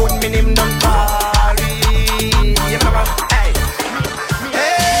a road, me name done calling. Yeah, mama, hey.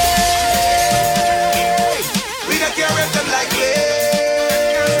 Hey, we don't care if them like me.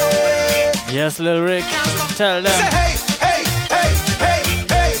 Yes, Lil Rick, tell them. Say hey, hey, hey, hey,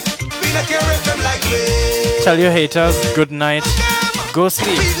 hey. We don't care if them like me. Tell your haters, good night. Go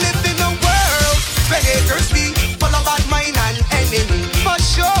sleep. We live in a world where haters be full of bad mind and enemy. For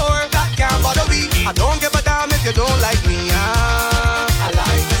sure, that can't bother me. I don't give a damn if you don't like me. I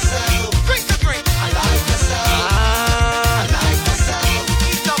like myself. Drink the drink. I like myself. I like myself.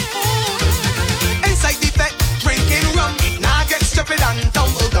 Eat the food. Inside the bed, drinking rum. Now get stupid and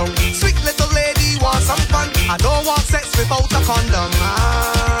tumble down. Sweet little lady want some fun. I don't want sex without a condom.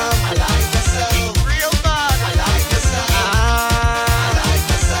 I like myself. Real bad. I like myself.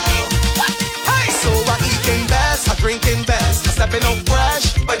 Drinking best, stepping out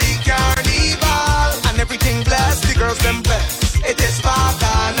fresh, but the carnival and everything blessed, the girls them best. It is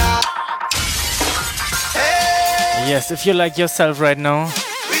Bacana. Hey, Yes, if you like yourself right now,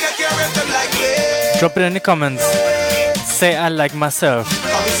 we don't care if them like me. drop it in the comments. Say I like myself.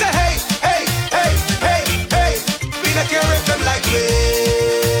 Oh, we say hey, hey, hey, hey, hey. We don't care if them like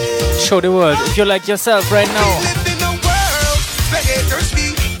me. Show the world if you like yourself right We now. live in a world where haters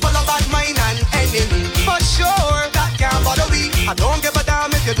be full of bad mind and enemy. For sure, that can't bother me. I don't give a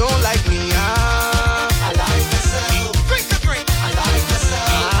damn if you don't like me. I like myself. Drink the drink. I like myself.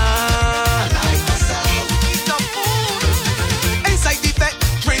 I like myself. Eat the food. Inside the bed,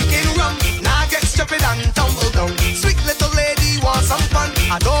 drinking rum. Now get stupid and tumble down. Sweet little lady want some fun.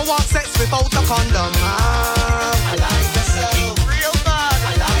 I don't want sex without a condom. I like myself. Real bad.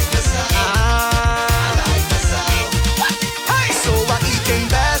 I like myself. I like myself. Hey, so I eating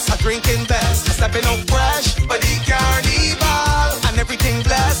best, I drinking best, I stepping out fresh, but the carnival and everything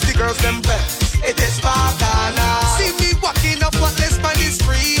blessed, the girls them best. It is Bacana. See me walking up what list on the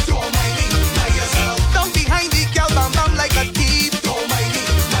street. Don't mind me, by yourself. Down behind the girl, bam bam like a thief. Don't mind me,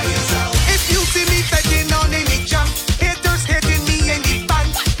 by yourself. If you see me betting on any jump, haters hating me in the fan.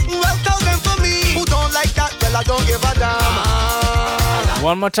 Well, tell them for me who don't like that. Well, I don't give a damn.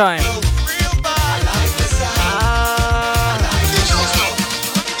 One more time. Real bad. I like myself.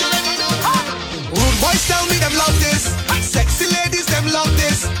 Rude boys tell me them love this. Sexy ladies them love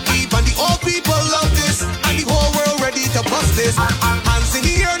this. Even the old people love this. And the whole world ready to bust this. Hands in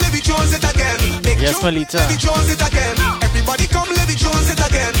the air, Levy Jones it again. Big Yes, Joe, Melita. Levy Jones it again. Everybody come, Levy Jones it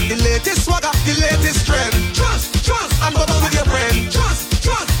again. The latest swagger, the latest trend. Trust, and bubble with your friend. Trust,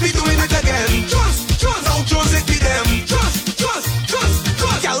 be doing it again. Trust, now Jones it be them. Trust.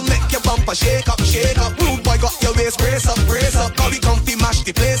 Girl, make your bumper shake up. Rude boy got your waist brace up. Call we comfy, mash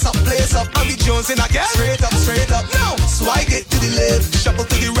the place up. And we Jonesing again. Straight up. Now, swag it to the left, shuffle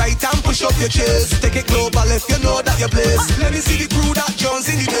to the right and push up your chest. Take it global if you know that you're blessed. Let me see the crew that Jones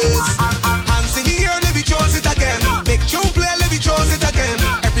in the place. Hands in the air, Levy Jones it again. Big Joe play, Levy Jones it again.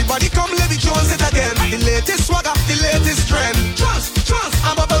 Everybody come, Levy Jones it again. The latest swagger, the latest trend. Trust,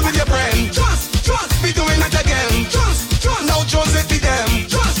 and bubble with your friend. Trust, be doing it again. Trust, now Jones it be them.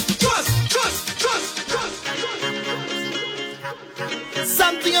 Trust.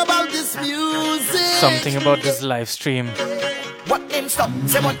 Something about this music. Something about this live stream. What name stop?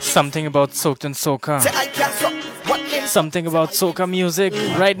 Say what? Something about Soaked in Soca. Say I can't stop. What name? Something about soca music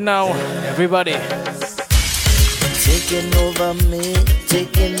right now. Everybody. Taking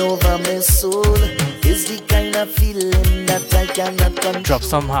over my soul is the kind of feeling that I cannot control. Drop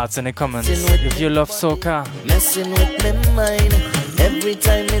some hearts in the comments if you love soca. Messing with my mind every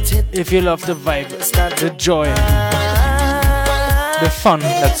time it hit. If you love the vibe, the joy, the fun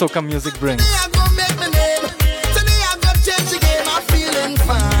that soca music brings. I'm gonna make my name. Today I'm gonna change the game. I'm feeling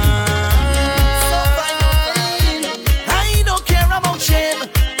fine.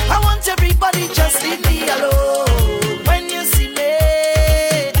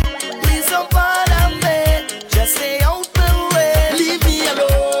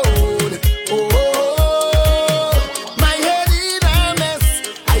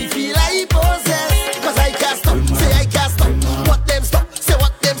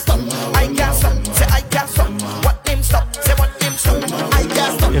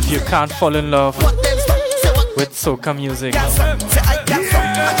 If you can't fall in love with soca music,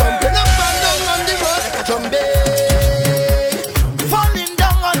 falling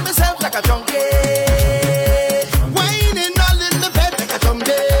down on myself like a junkie, whining all in the bed like a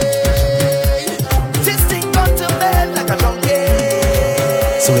junkie, twisting on to bed like a junkie.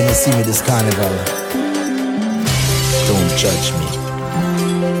 So when you see me this carnival, don't judge me.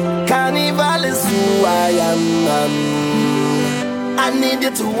 Carnival is who I am. I need you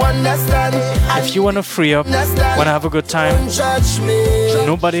to understand. if you want to free up, want to have a good time, Don't judge me.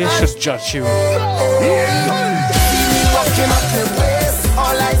 nobody should judge you. See me walking up the waist,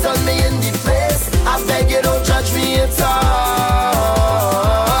 all eyes on me in the place. I beg you don't judge me at all.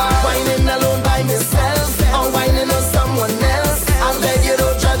 Whining alone by myself, or whining on someone else. I beg you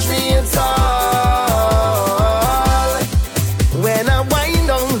don't judge me at all. When I wind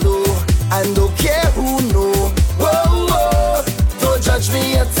down low, and don't care who know. Whoa, whoa, don't judge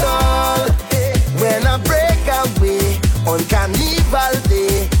me at all. When I break away on Carnival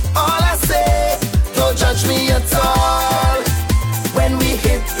Day, all I say, don't judge me at all. When we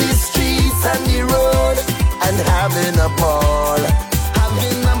hit the streets and the road and having a ball,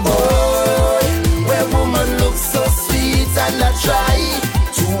 having a ball, where woman looks so sweet and I try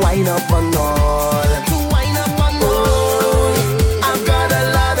to wind up on all, to wind up on all. I've got a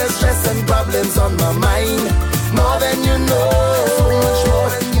lot of stress and problems on my mind, more than you know, so much more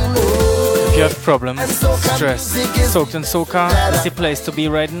than you know. If you have problems, stress, Soaked in Soca is the place to be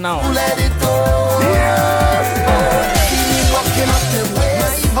right now. Let it go. See me walking up the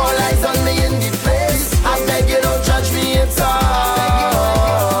waist, all eyes on me in the place. I beg you don't judge me at all.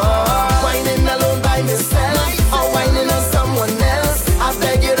 Whining alone by myself, or whining on someone else. I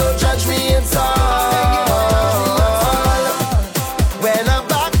beg you don't judge me at all. When I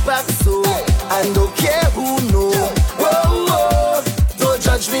back so, and don't care who know. Whoa, whoa, don't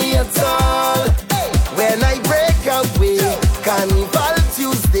judge me at all. When I break away, Carnival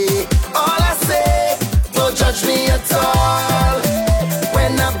Tuesday, all I say, don't judge me at all.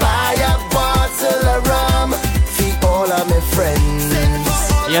 When I buy a bottle of rum, for all of my friends,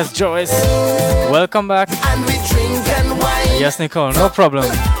 Yes, Joyce, welcome back. and we drink and wine Yes, Nicole, no problem.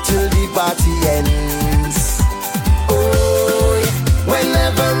 till the party ends. Oh,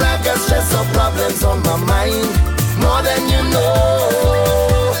 whenever I got stress or problems on my mind, more than you know.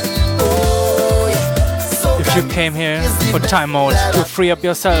 Oh, so If you came here for time out to free up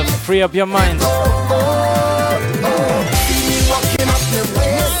yourself, free up your mind, see me walking up the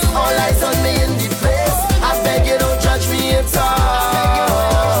waist, all eyes on me in the place. I beg you don't judge me at all.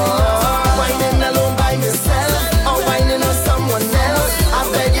 Whining alone by myself, or whining on someone else. I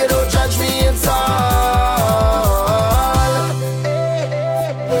beg you don't judge me at all.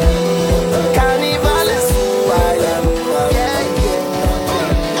 Carnival is who I am. Yeah,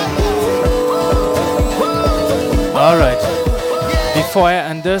 all right. Before I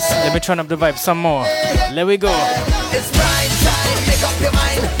end this, let me turn up the vibe some more. Let we go. It's prime time, make up your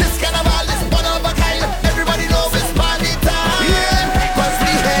mind. This carnival is one of a kind. Everybody knows it's party time. Cause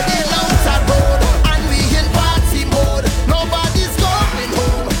we heading out that road, and we in party mode. Nobody's going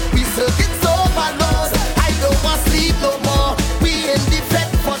home, we circuit overload. I don't want sleep no more, we in the fed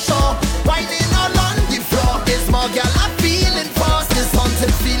for sure. Whining all on the floor, it's more girl I'm feeling fast. This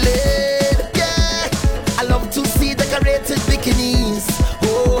haunted feeling, yeah. I love to see decorated bikinis.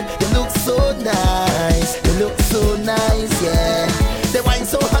 Oh, they look so nice. They look so nice, yeah. They wine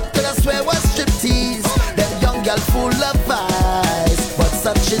so hot that I swear was striptease. Them young girl full of vibes, but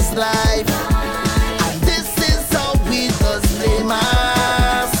such is life. And this is how we does play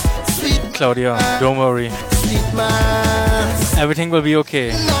mass. Sweet Claudia, don't worry. sweet mass. Everything will be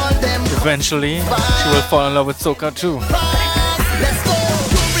okay. All them Eventually, she will fall in love with Soca too. let's go.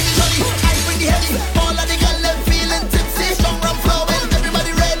 You bring the jolly, I bring the heavy. All of the girl them feeling tipsy. Strong rum flowing,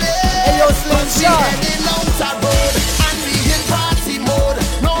 everybody ready. Hey yo, Slim Shot. Heading out that road, and we in party mode.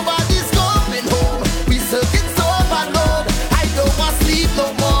 Nobody's going home, we circuit overload. I don't want sleep no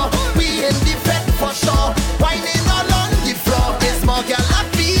more, we in the fed for sure. Whining all on the floor, it's more girl I'm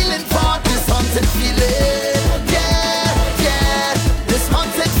feeling for this haunted feeling. Yeah, yeah, this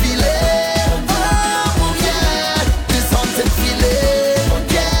haunted feeling. Oh, yeah, this haunted feeling.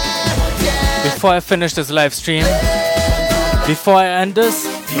 Yeah, yeah. Before I finish this live stream, before I end this,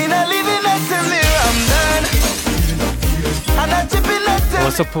 In a living actively, I'm done. And I'm chipping at I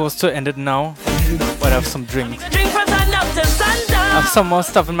was supposed to end it now, but I have some drink. Drink from sun up to I sundown. have some more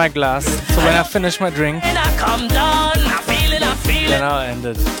stuff in my glass, so when I finish my drink, And I come down, I feel it, I feel then it. I'll end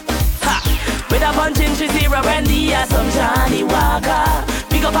it. Ha! With a punch in syrup and the some Johnny Walker.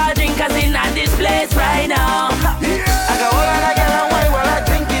 Pick up our drinkers in at this place right now. Ha! I got all I got and wine while I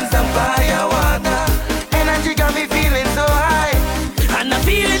drink it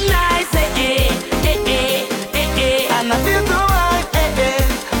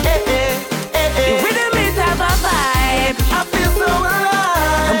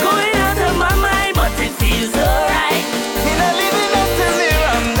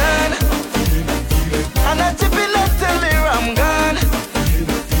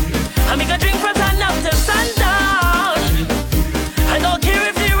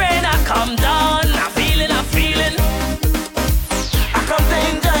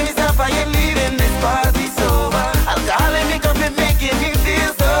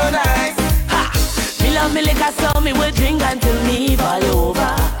me will drink until me fall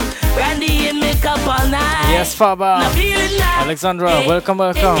over. Brandy and makeup all night. Yes, Faba. Now feeling nice. Alexandra, Eh, welcome,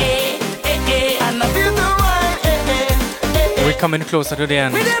 welcome. And I feel the wine. We're coming closer to the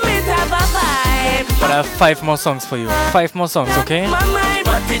end. We don't meet have a vibe. But I have 5 more songs for you. 5 more songs, okay? My mind,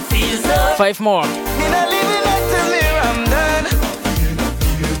 but it feels so. 5 more. Me not living until me I'm done.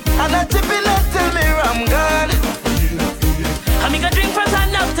 I'm not tipping until me I'm gone. I'm gonna drink from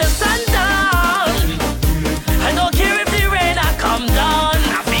sun up to sundown. I don't care if the rain I come down.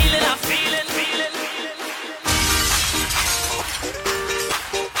 I'm feeling.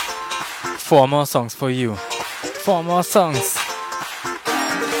 4 more songs for you. 4 more songs.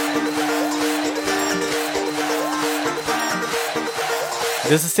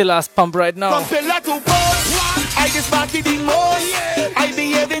 This is the last pump right now. Compella to boss. I just party the most. I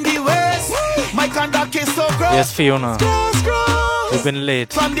behave in the worst. My conduct is so gross. Yes, Fiona. Gross. You've been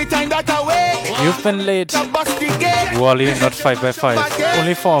late. From the time that I wake, You've been late. the bus the gate. Wally, not 5 by 5.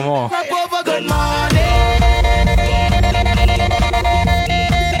 Only 4 more. Pop over, good morning.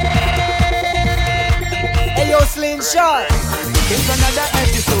 Hey yo, Slingshot. It's another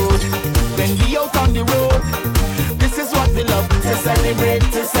episode. When we out on the road. This is what we love to celebrate,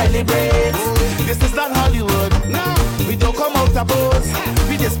 to celebrate. This is not Hollywood. No, we don't come out of booze.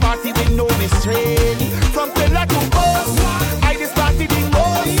 We just party with no restraint. From pillar to post, I just party the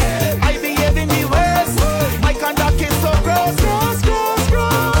most. I behave in the worst. My conduct is so gross, gross, gross,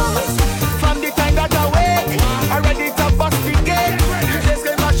 gross. From the time that I wake, I ready to bust the gate. You just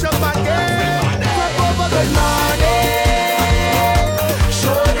get mash up again. Pop over, good morning.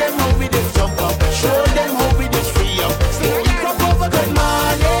 Show them how we just jump up. Show them how we just free up. Pop over, good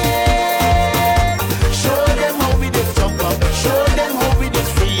morning. Show them how we just jump up. Show them how we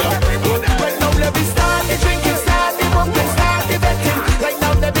just free up. Right now, let me start the drinking, start the bumping, start the betting. Right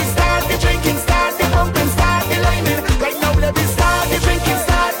now, let me start the drinking, start the bumping, start the lining. Right now, let me start the drinking,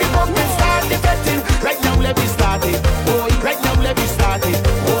 start the bumping, start the betting. Right now, let me start it. Oh, right now, let me start it.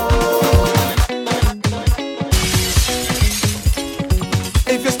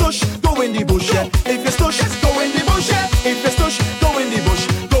 If you stush, go in the bush, yeah. If you stush, go in the bush, yeah. If you stush, go in the bush.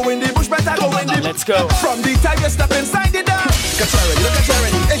 Go in the bush, better go in the bush. Let's go. From the time you step inside the door. Look at you already, look at you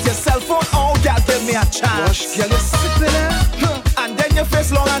already. It's your cell phone, oh, girl, give me a chance. Girl, you sit there, and then your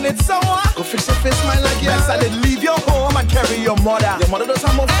face long and it's sour. Go fix your face, my like yes. I did leave your home and carry your mother. Your mother does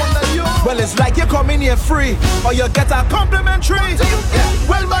have more fun than you. Well, it's like you come in here free, or you get a complimentary. Yeah.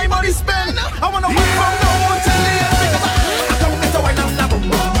 Well, my money spent. I wanna wait from now until the end. I come with the wine and the boom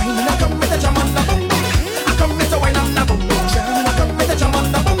boom. I come with the jam and the boom boom. I come with the wine and the boom boom. I come with the jam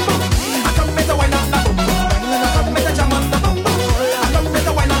and the boom boom. I come with the wine and the boom boom. I come with the jam and the boom boom. I come with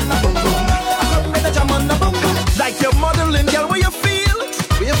the wine and the boom boom. I come with the jam and the boom boom. Like you're modeling, girl, where you feel?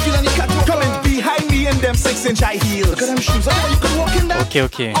 Where you feel and you can't coming behind me in them 6-inch high heels. Look at them shoes. I know you can walk in that.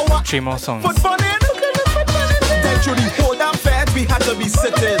 Okay. 3 more songs. Foot bunny. Then through the whole damn fed, we had to be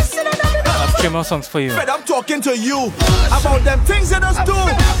sitters. I have 3 more songs for you. Fed, I'm talking to you about them things you just do.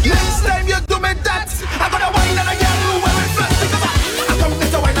 Next time you do me that, I gotta wine and I get you when we flex. I come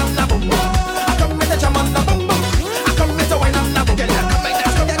with the wine and the boom boom. I come with the jam and the boom boom. I come with the wine and the boom boom.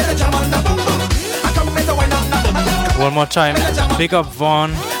 I come with the jam and the boom boom. I come with the wine and the boom boom. One more time. Big up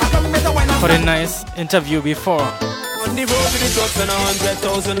Vaughn for the nice interview before. On the road with the trucks and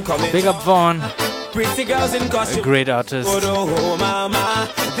 100,000 coming. Big up Vaughn. Pretty girls in A costume. great artist. Oh, mama.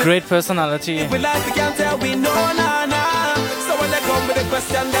 Great personality. We like we can't tell we know, nah, nah. So when they come with a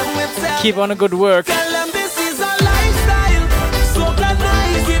question, then we tell. Keep on the good work. Tell them this is a lifestyle. So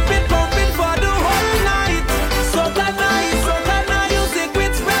nice, keep it pumping for the whole night. So nice, music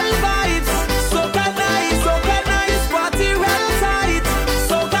with real vibes. So nice, party real tight.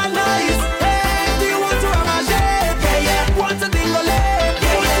 So nice, hey, do you want to ramage? Yeah, yeah, want to dingle? Yeah,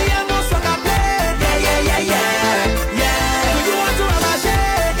 yeah, yeah, no soccer play. Yeah, yeah, yeah, yeah. Do you want to ramage?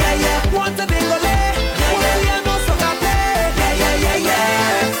 Yeah, yeah, want to dingle? Yeah, yeah, no soccer play. Yeah, yeah,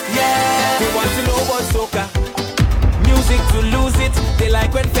 yeah, yeah. We want to know about soca. Music to lose it, they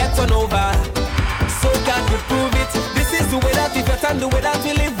like when fed turn over. Soca could prove it. This is the way that we fed and the way that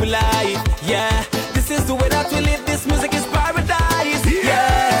we live life. Yeah, this is the way that we live. This music is paradise.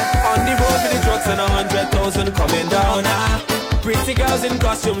 Yeah, on the road with the drugs and 100,000 coming down. Pretty girls in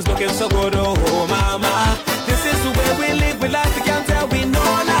costumes looking so good. Oh, mama, this is the way we live. We life we can't tell we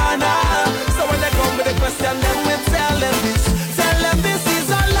know, nah, nah. So when they come with a question, then we tell them this. Tell them this is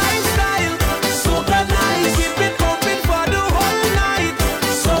a lifestyle. Soca nice, keep it pumping for the whole night.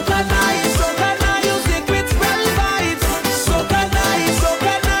 Soca nice, music with real vibes. Soca nice,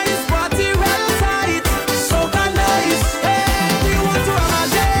 party real tight. Soca nice, hey, do you want to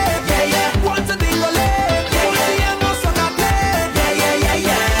ramage? Yeah, yeah, want to dingle? Yeah, yeah, yeah.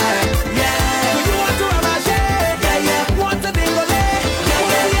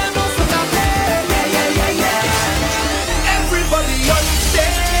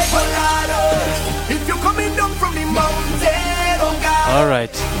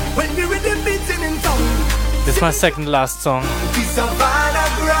 when the rhythm beating in tongue. This is my second last song. The savannah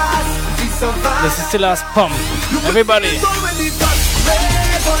grass, the savannah. This is the last pump. Everybody.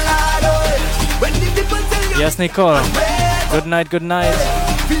 Yes, Nicole. Good night, good night.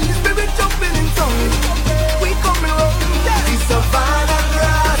 Feel the spirit jumping in tongue. We coming round. The savannah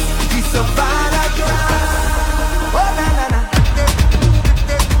grass, the savannah grass. Oh na na na.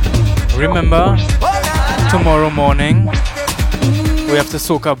 Remember, tomorrow morning we have the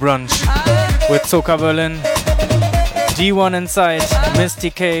Soca brunch with Soca Berlin, D1 inside, Misty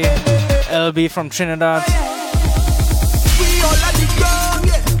K, LB from Trinidad. We all at the ground,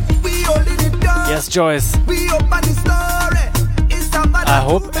 yeah. We all in it down. Yes, Joyce. We up on the story. It's savannah. I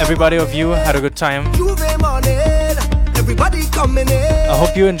hope everybody of you had a good time. Tuesday morning, everybody coming in. I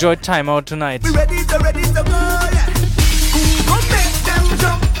hope you enjoyed time out tonight. We ready to go, yeah. We gon' make them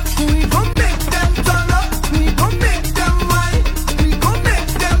jump. We gon' make them turn up. We gon' make them wine. We gon'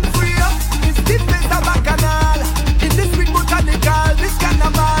 make them free up. It's the place of Bacchanal. In this sweet botanical, this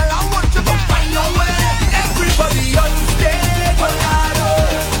carnival. I want you to find your way. Everybody on stage, oh God,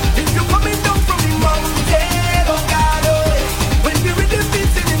 oh. If you're coming down from the mountain, oh God, oh. When the rhythm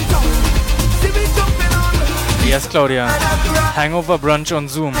beating in tongue, see me jumping on. Yes, Claudia. Hangover brunch on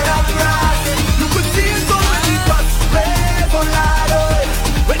Zoom. You could see it already, but wave, oh God,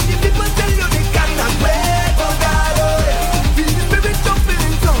 oh. When the people tell you they cannot wave, oh God, oh. Feel the spirit jumping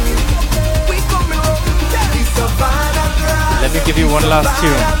in tongue. We coming round, the savannah grass. Let me give you one last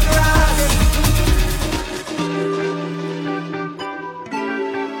tune.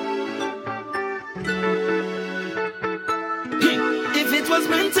 If it was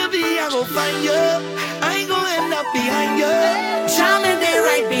meant to be, I go find you. I ain't gonna end up behind you. Charming, they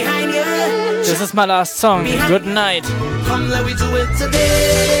right behind you. This is my last song. Good night. Come, let me do it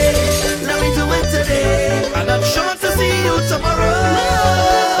today. Let me do it today. And I'm sure to see you tomorrow.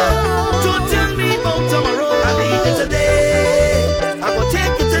 Don't tell me about tomorrow. I need it today. I go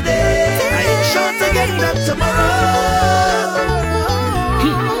take it today. I ain't sure to get that tomorrow.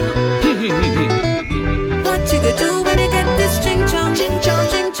 What you gonna do when you get this ching chong, ching chong,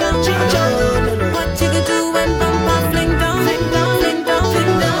 ching chong, ching chong? What you gonna do when bumper fling down, fling down, fling down,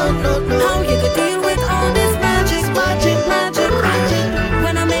 fling down? How you gonna deal with all this magic, magic, magic, magic?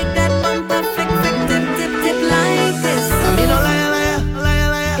 When I make that bumper flick, flick, dip, dip, dip like this. You know,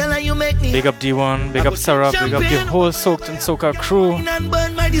 liar, girl, you make me. Big up D1, big up Sarah, big up the whole Soaked and Soca crew.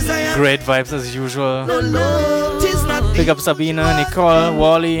 Great vibes as usual. Big up Sabina, Nicole,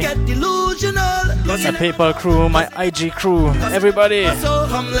 Wally, my PayPal crew, my IG crew, everybody. So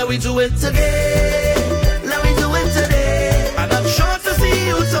come, let me do it today. Let me do it today. And I'm sure to see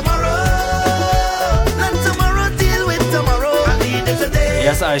you tomorrow. Let tomorrow deal with tomorrow. I need it today.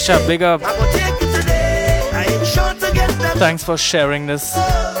 Yes, Aisha, big up. I will take it today. I ain't sure to get that. Thanks for sharing this.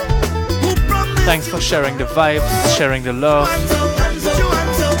 Thanks for sharing the vibes, sharing the love. Let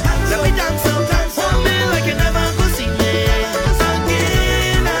me dance up. Hold me like you never go see me.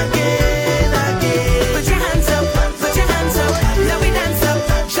 Again, again, again. Put your hands up, put your hands up. Let me dance up.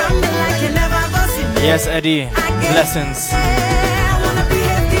 Show me like you never go see me. Yes, Eddie, blessings. I wanna be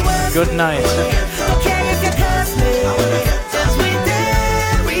happy. Good night. Okay, if you curse me. Just we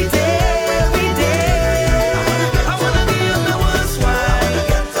did, we did, we did. I wanna be on the worst one.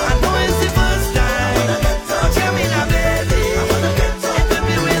 I know it's the first time. Tell me now, baby. It could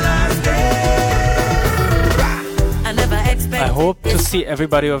be we last day. I never expect. I hope to see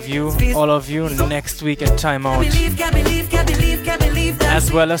everybody of you, all of you, next week at Time Out, Can't believe that.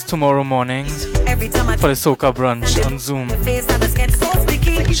 as well as tomorrow morning Every time I for the Soca brunch on Zoom. face, I just get so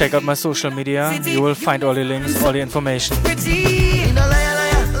sticky. Check out my social media. You will find all the links, all the information. You know,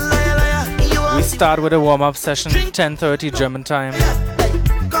 liar. You We start with a warm-up session, 10:30 German time,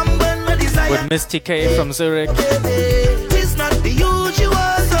 come burn my desire. with Misty K from Zurich. It's not the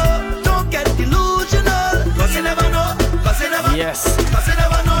usual, so don't get delusional. Cause you never know, cause you never know. Yes. Cause you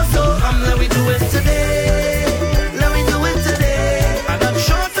never know, so come, let me do it today. Let me do it today. And I'm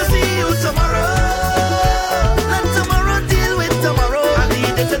sure to see you tomorrow. Let tomorrow deal with tomorrow. I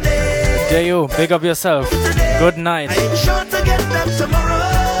need it today. Deo, big up yourself. Good night. I ain't sure to get that tomorrow.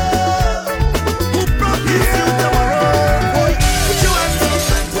 Who promised you tomorrow? Boy, put your hands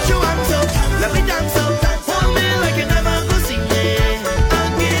up, put your hands up. Let me dance up. Hold me like you never go see me.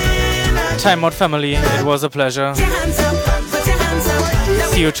 Again, Time Out family, it was a pleasure. Put your hands up, put your hands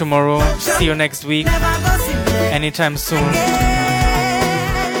up. See you tomorrow. See you next week. Never go see me. Anytime soon.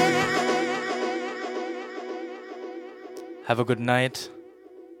 Have a good night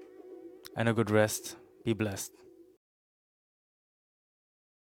and a good rest. Be blessed.